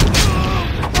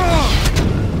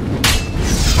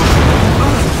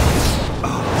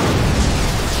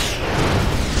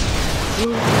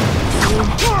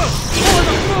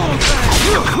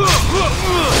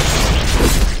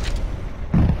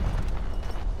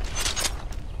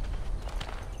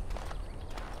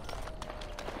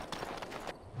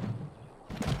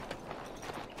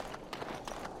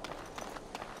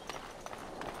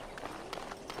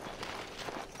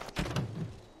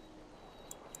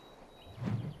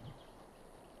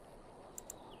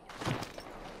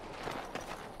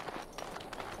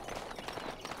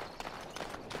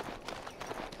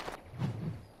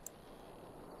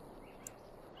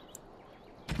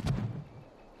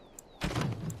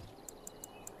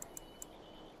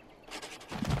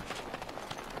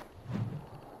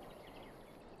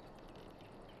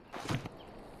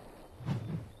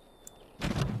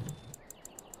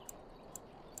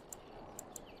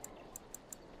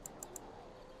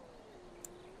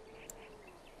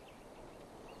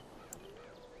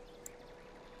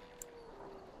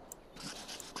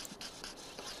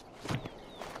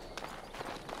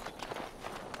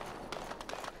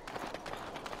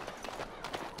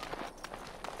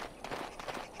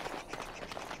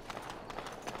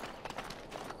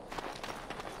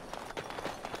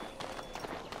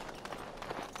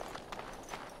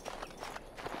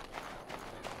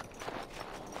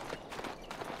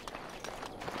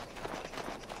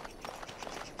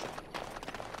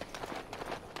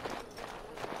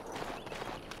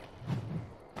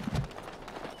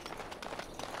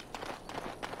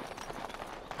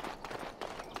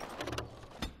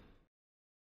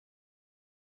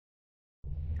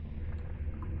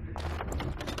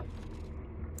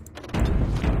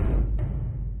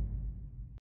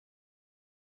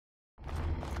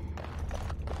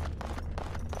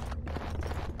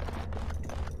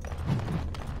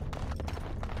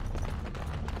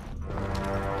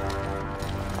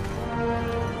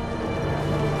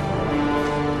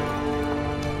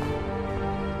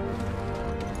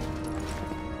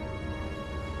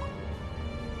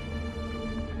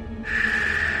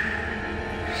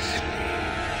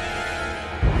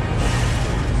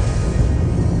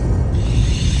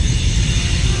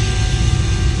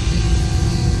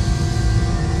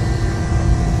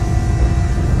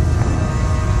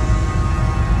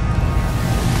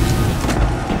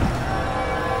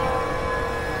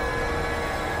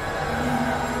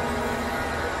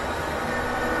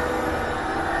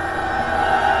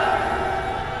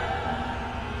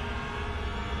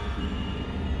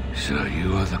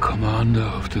 are the commander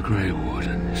of the Grey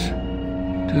Wardens.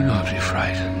 Do not be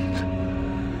frightened.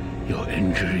 Your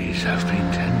injuries have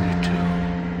been tended to.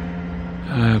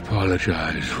 I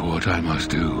apologize for what I must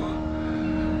do.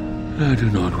 I do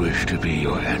not wish to be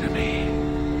your enemy.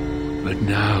 But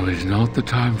now is not the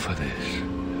time for this.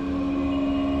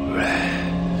 Rest.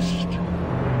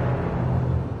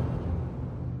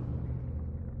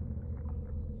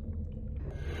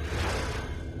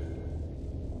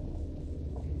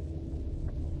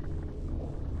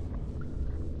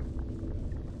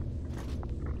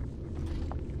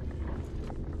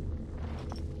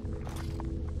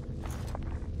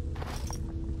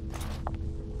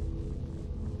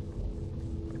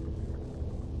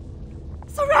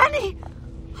 Sarani!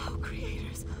 Oh,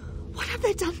 creators, what have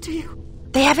they done to you?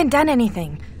 They haven't done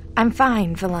anything. I'm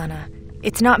fine, Villana.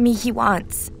 It's not me he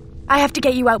wants. I have to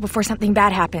get you out before something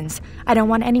bad happens. I don't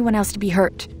want anyone else to be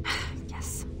hurt.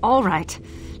 Yes, all right.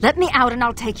 Let me out and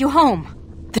I'll take you home.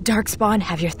 The Darkspawn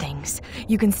have your things.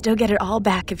 You can still get it all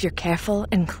back if you're careful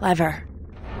and clever.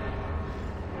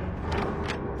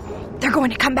 They're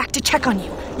going to come back to check on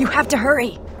you. You have to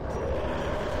hurry.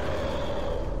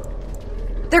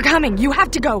 They're coming. You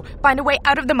have to go. Find a way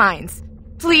out of the mines.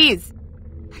 Please.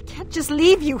 I can't just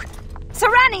leave you.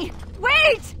 Sarani,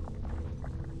 wait!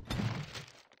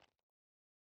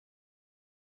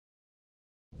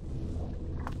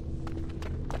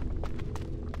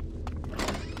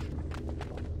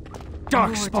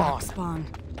 Darkspawn.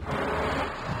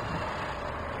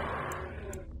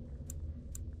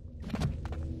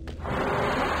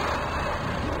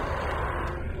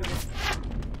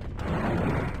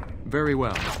 Very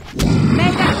well.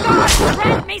 May the gods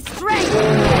grant me strength!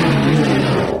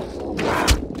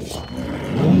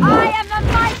 I am the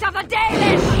might of the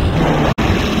Dalish!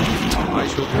 I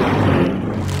shall do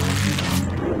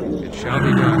it. It shall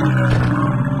be done.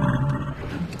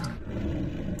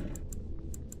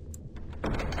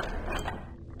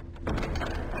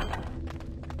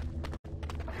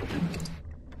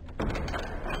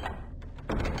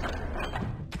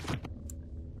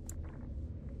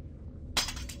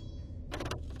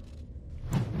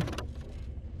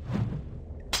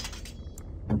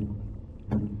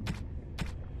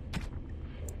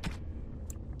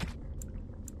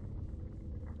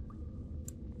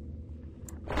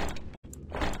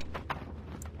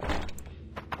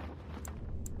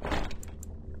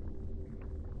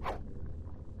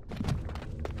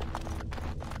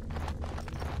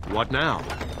 What now?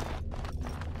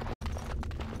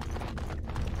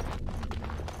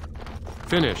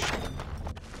 Finished.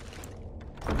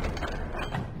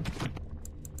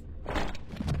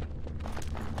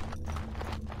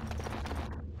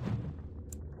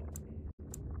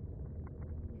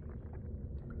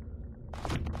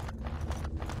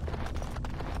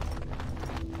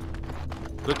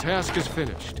 The task is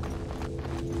finished.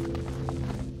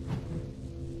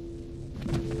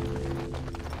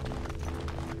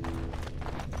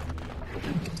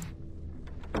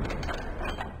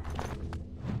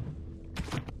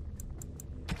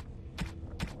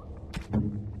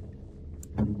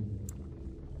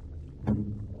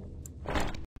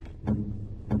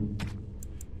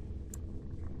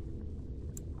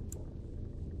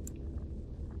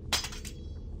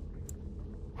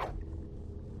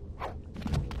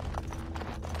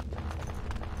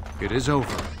 It is over.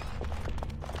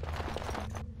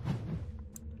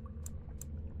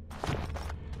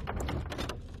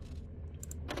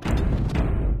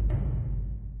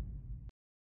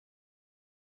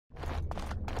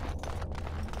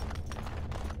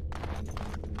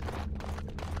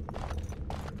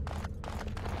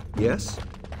 Yes?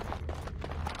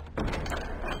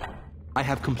 I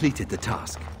have completed the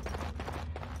task.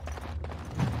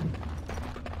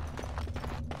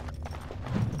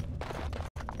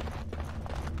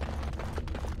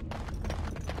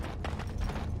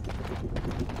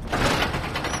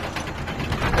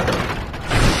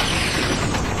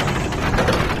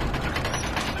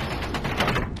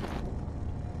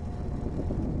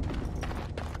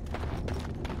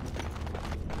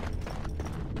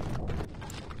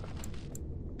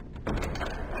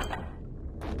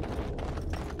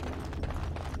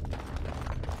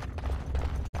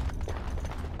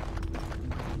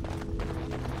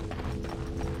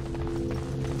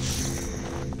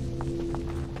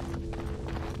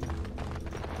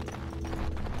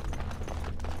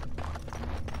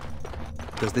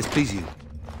 Does this please you?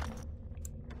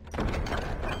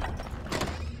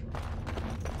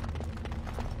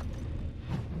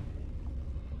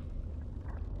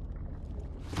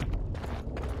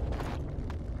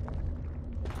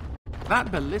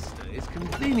 That ballista is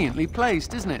conveniently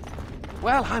placed, isn't it?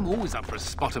 Well, I'm always up for a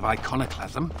spot of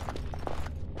iconoclasm.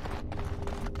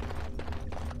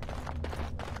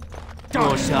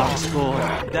 Poor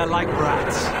Darkspawn. They're like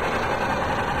rats.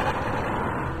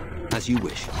 As you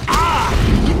wish.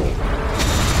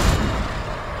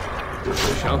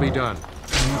 Shall be done.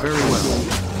 Very well.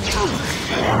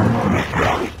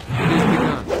 It is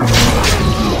begun.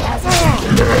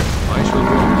 I shall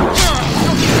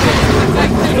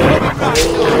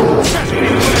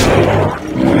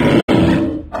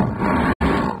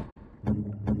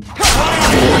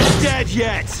Dead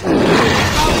yet!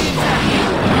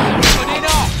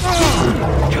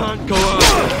 Can't go on.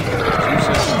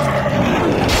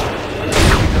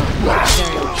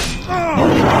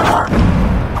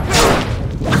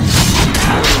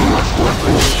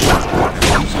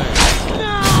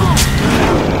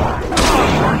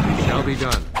 Shall be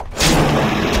done.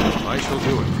 I shall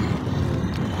do it.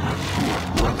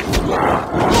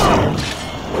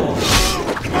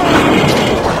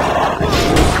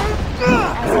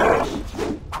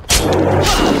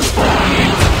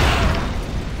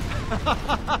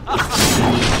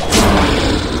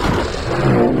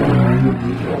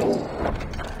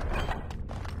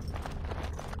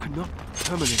 I'm not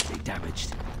permanently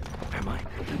damaged, am I?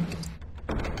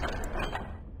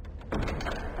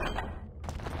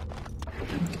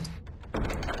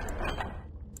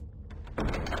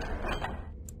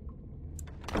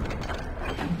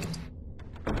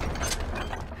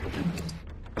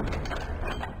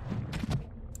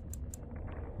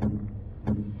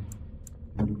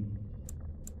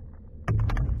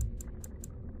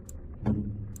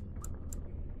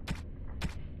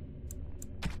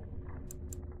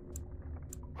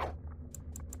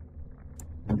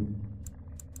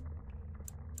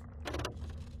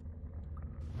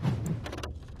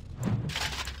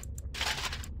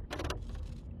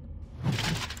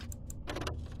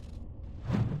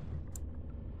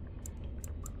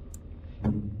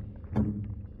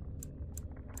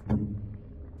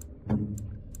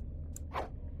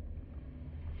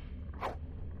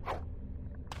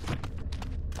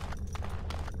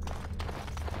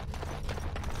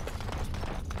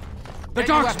 The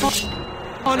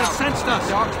Darkspawn has sensed us!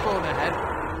 Darkspawn ahead.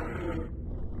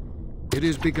 It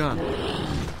is begun.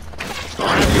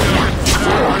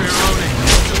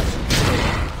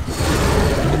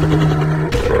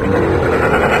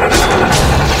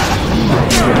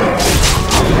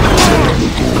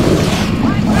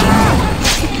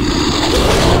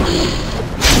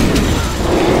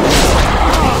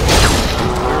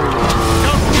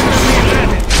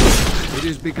 It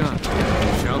is begun.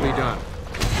 It shall be done.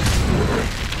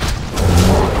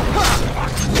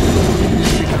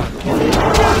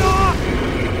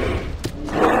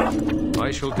 I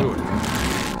shall do it. You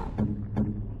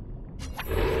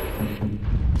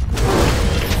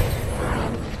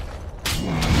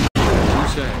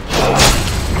say.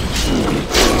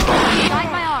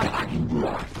 Guide my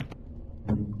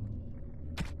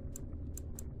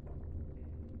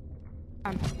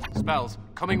arm. Spells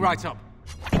coming right up.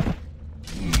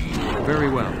 Very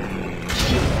well.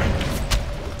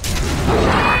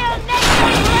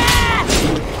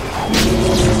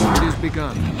 It is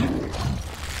begun.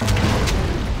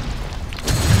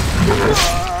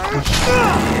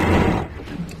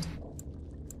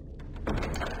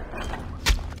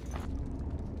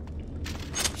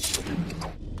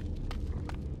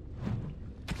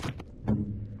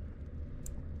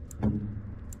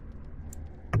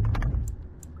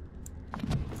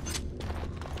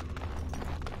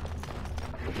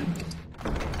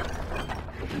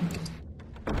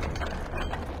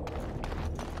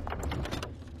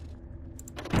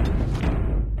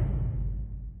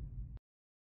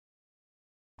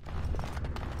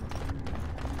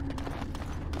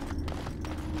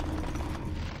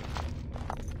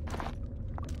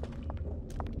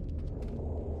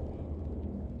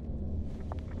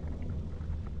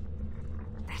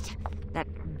 That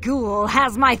ghoul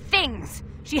has my things!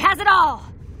 She has it all!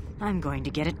 I'm going to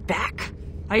get it back.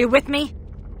 Are you with me?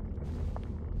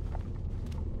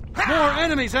 More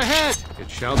enemies ahead! It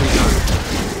shall be done.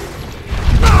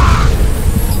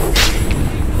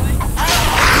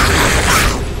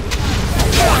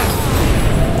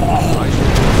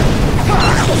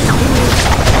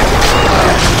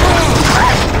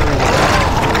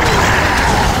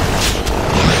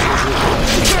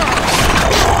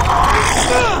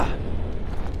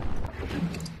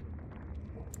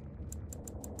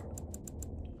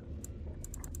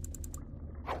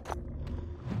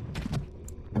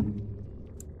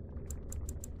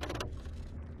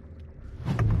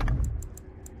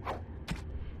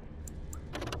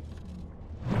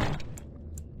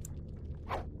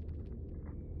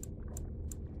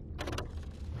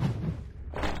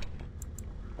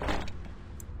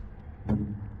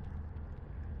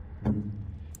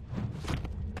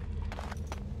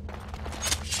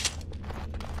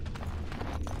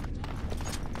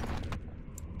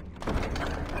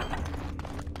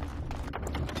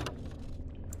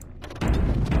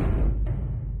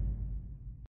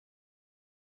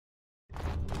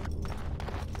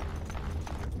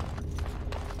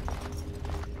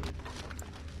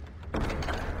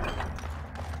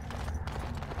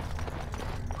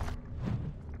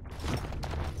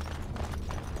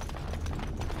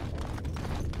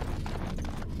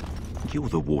 You're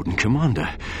the Warden Commander.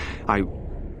 I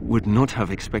would not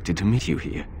have expected to meet you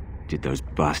here. Did those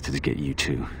bastards get you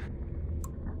too?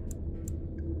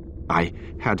 I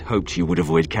had hoped you would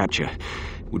avoid capture.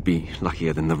 Would be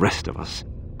luckier than the rest of us.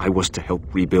 I was to help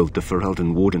rebuild the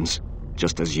Ferelden Wardens,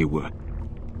 just as you were.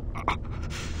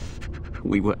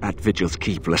 We were at Vigil's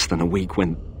Keep less than a week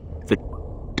when the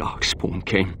Darkspawn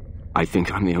came. I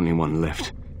think I'm the only one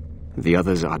left. The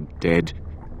others are dead,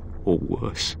 or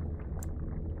worse.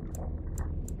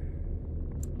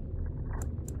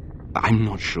 I'm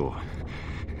not sure.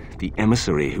 The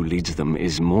emissary who leads them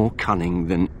is more cunning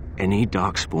than any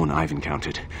Darkspawn I've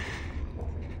encountered.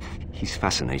 He's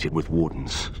fascinated with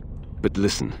Wardens. But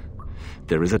listen,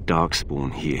 there is a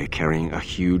Darkspawn here carrying a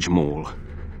huge maul.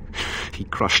 He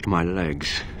crushed my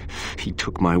legs. He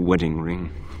took my wedding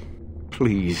ring.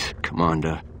 Please,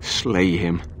 Commander, slay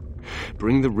him.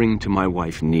 Bring the ring to my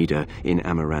wife Nida in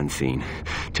Amaranthine.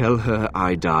 Tell her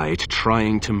I died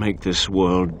trying to make this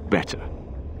world better.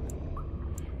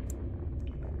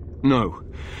 No,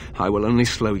 I will only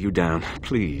slow you down.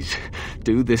 Please,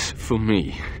 do this for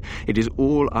me. It is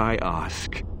all I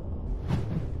ask.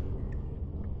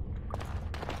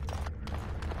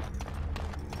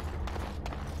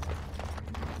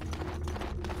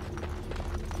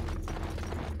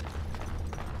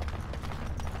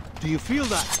 Do you feel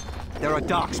that? There are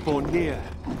Darkspawn near.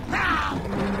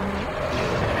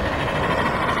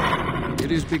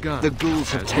 It is begun. The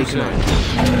ghouls have As taken you over.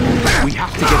 say. We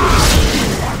have to get it.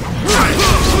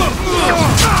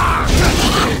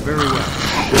 Very well.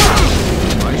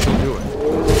 I shall do it.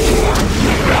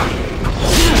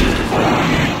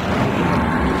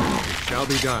 It shall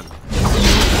be done.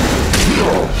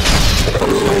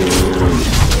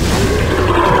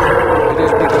 It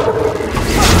is begun.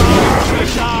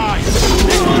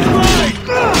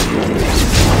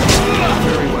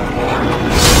 Very well.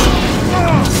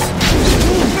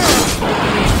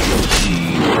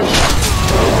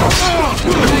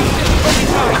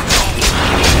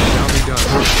 Shall be done.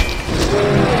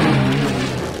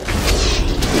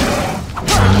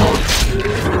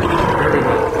 Very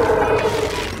well.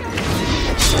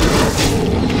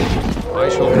 I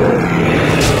shall do it.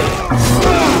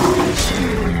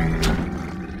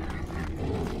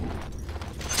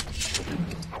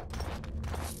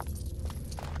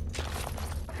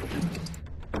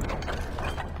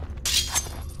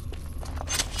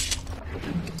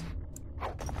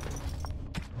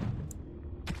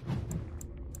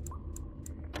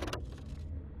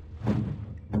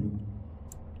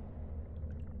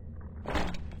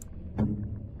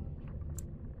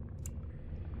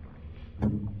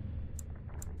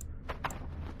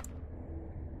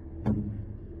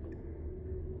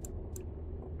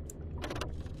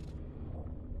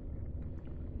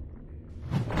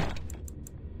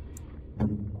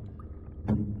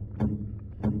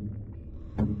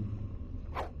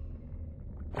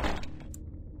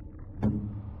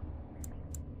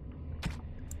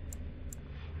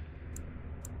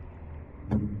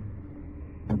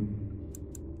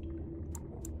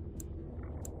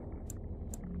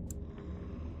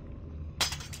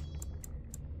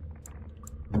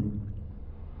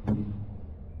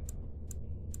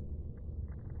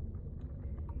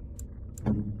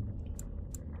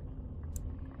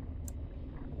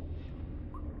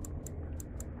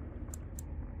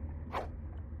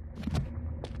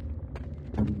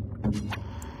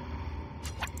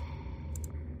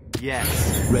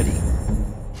 Yes, ready.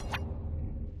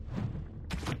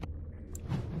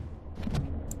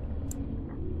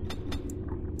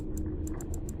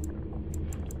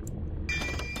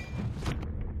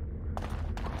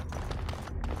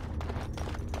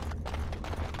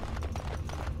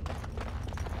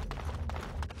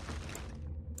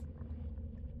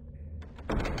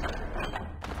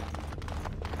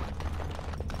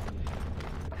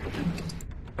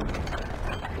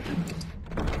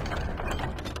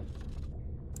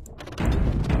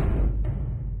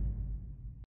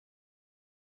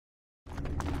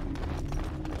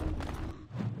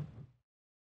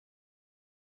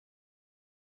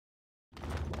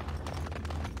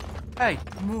 Hey,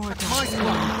 more my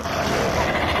squad.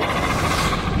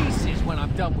 Pieces when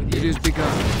I'm done with you. It is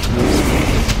begun.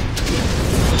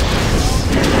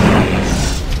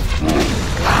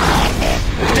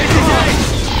 This is it!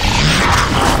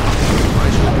 I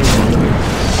shall do it.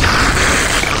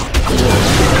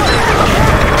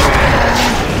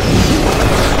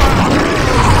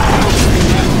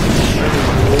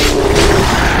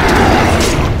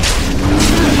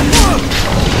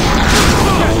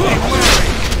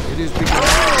 It is begun.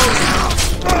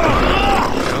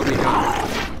 Shall be done.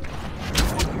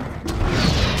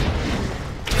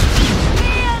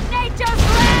 Feel nature's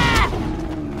wrath!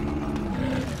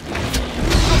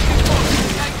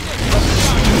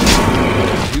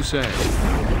 say.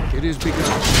 It is begun.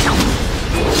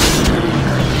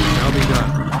 Shall be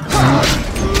done.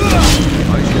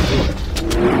 I shall do it.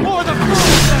 For the fool's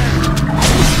sake!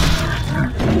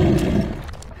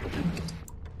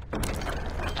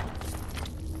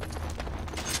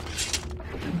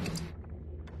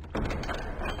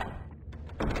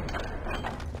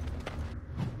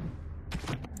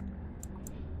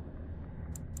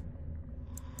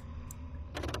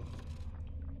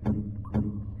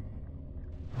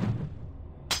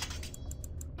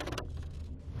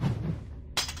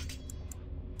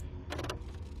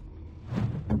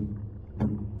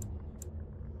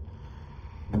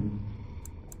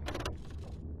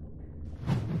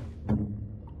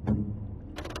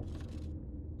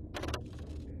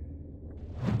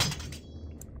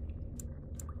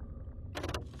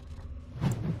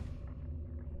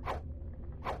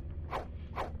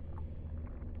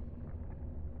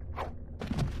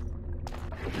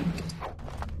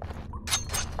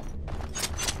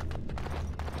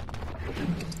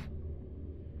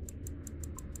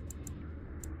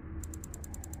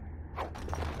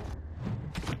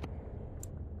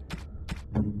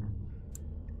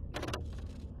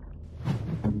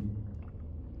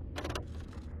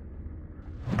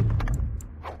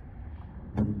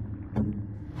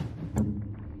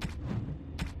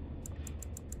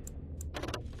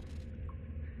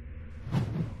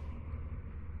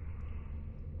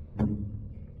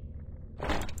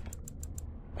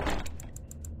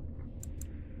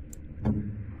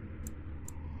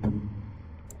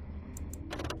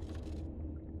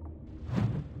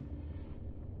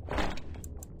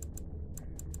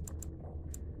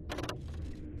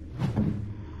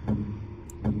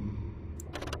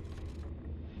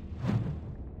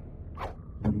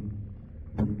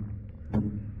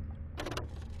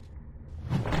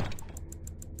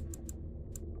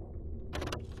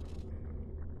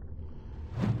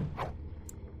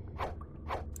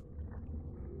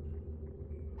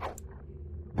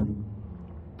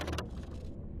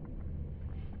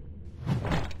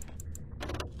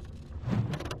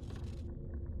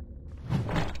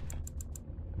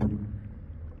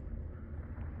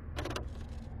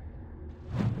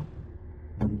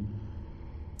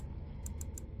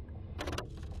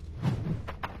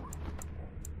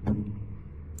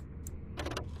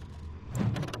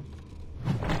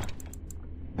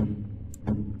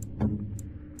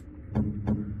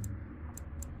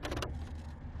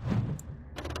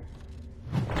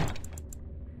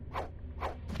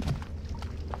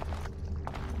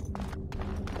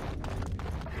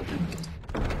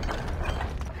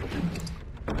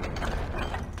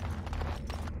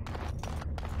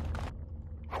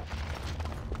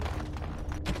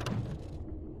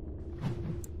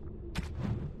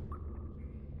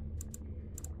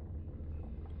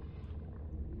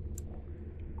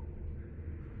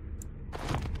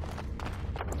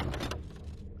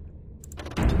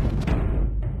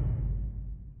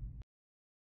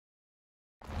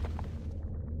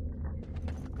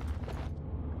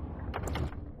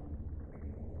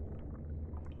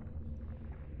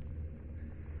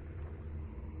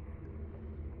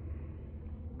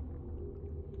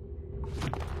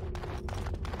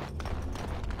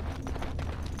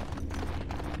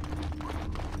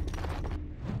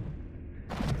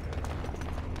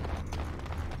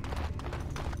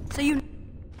 So you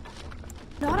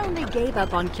not only gave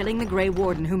up on killing the Grey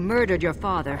Warden who murdered your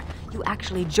father, you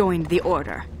actually joined the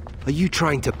Order. Are you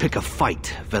trying to pick a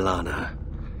fight, Velana?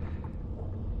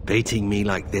 Baiting me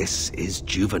like this is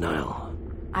juvenile.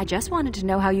 I just wanted to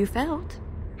know how you felt.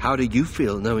 How do you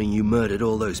feel knowing you murdered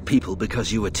all those people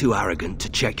because you were too arrogant to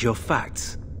check your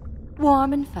facts?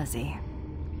 Warm and fuzzy.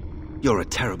 You're a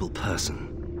terrible person.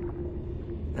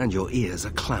 And your ears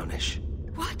are clownish.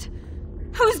 What?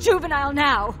 Who's juvenile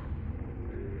now?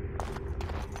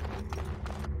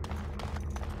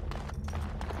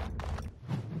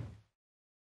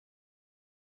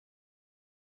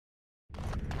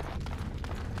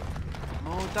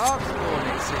 More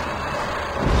Darkspawn, it seems.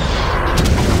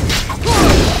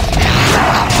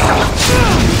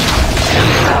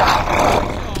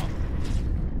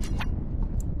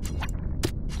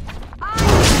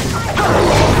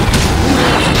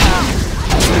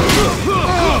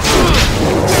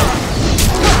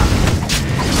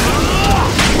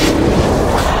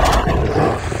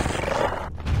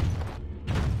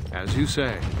 As you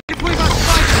say. If we must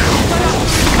fight,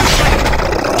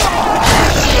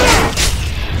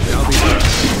 Shall be done.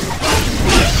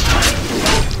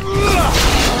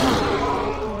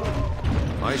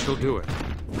 I shall do it.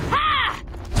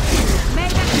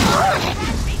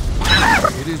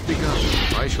 It is begun.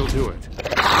 I shall do it.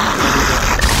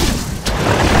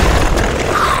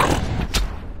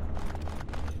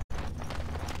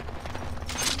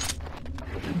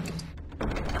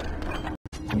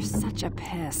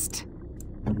 pissed.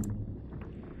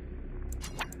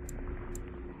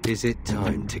 Is it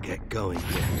time to get going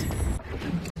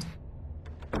yet?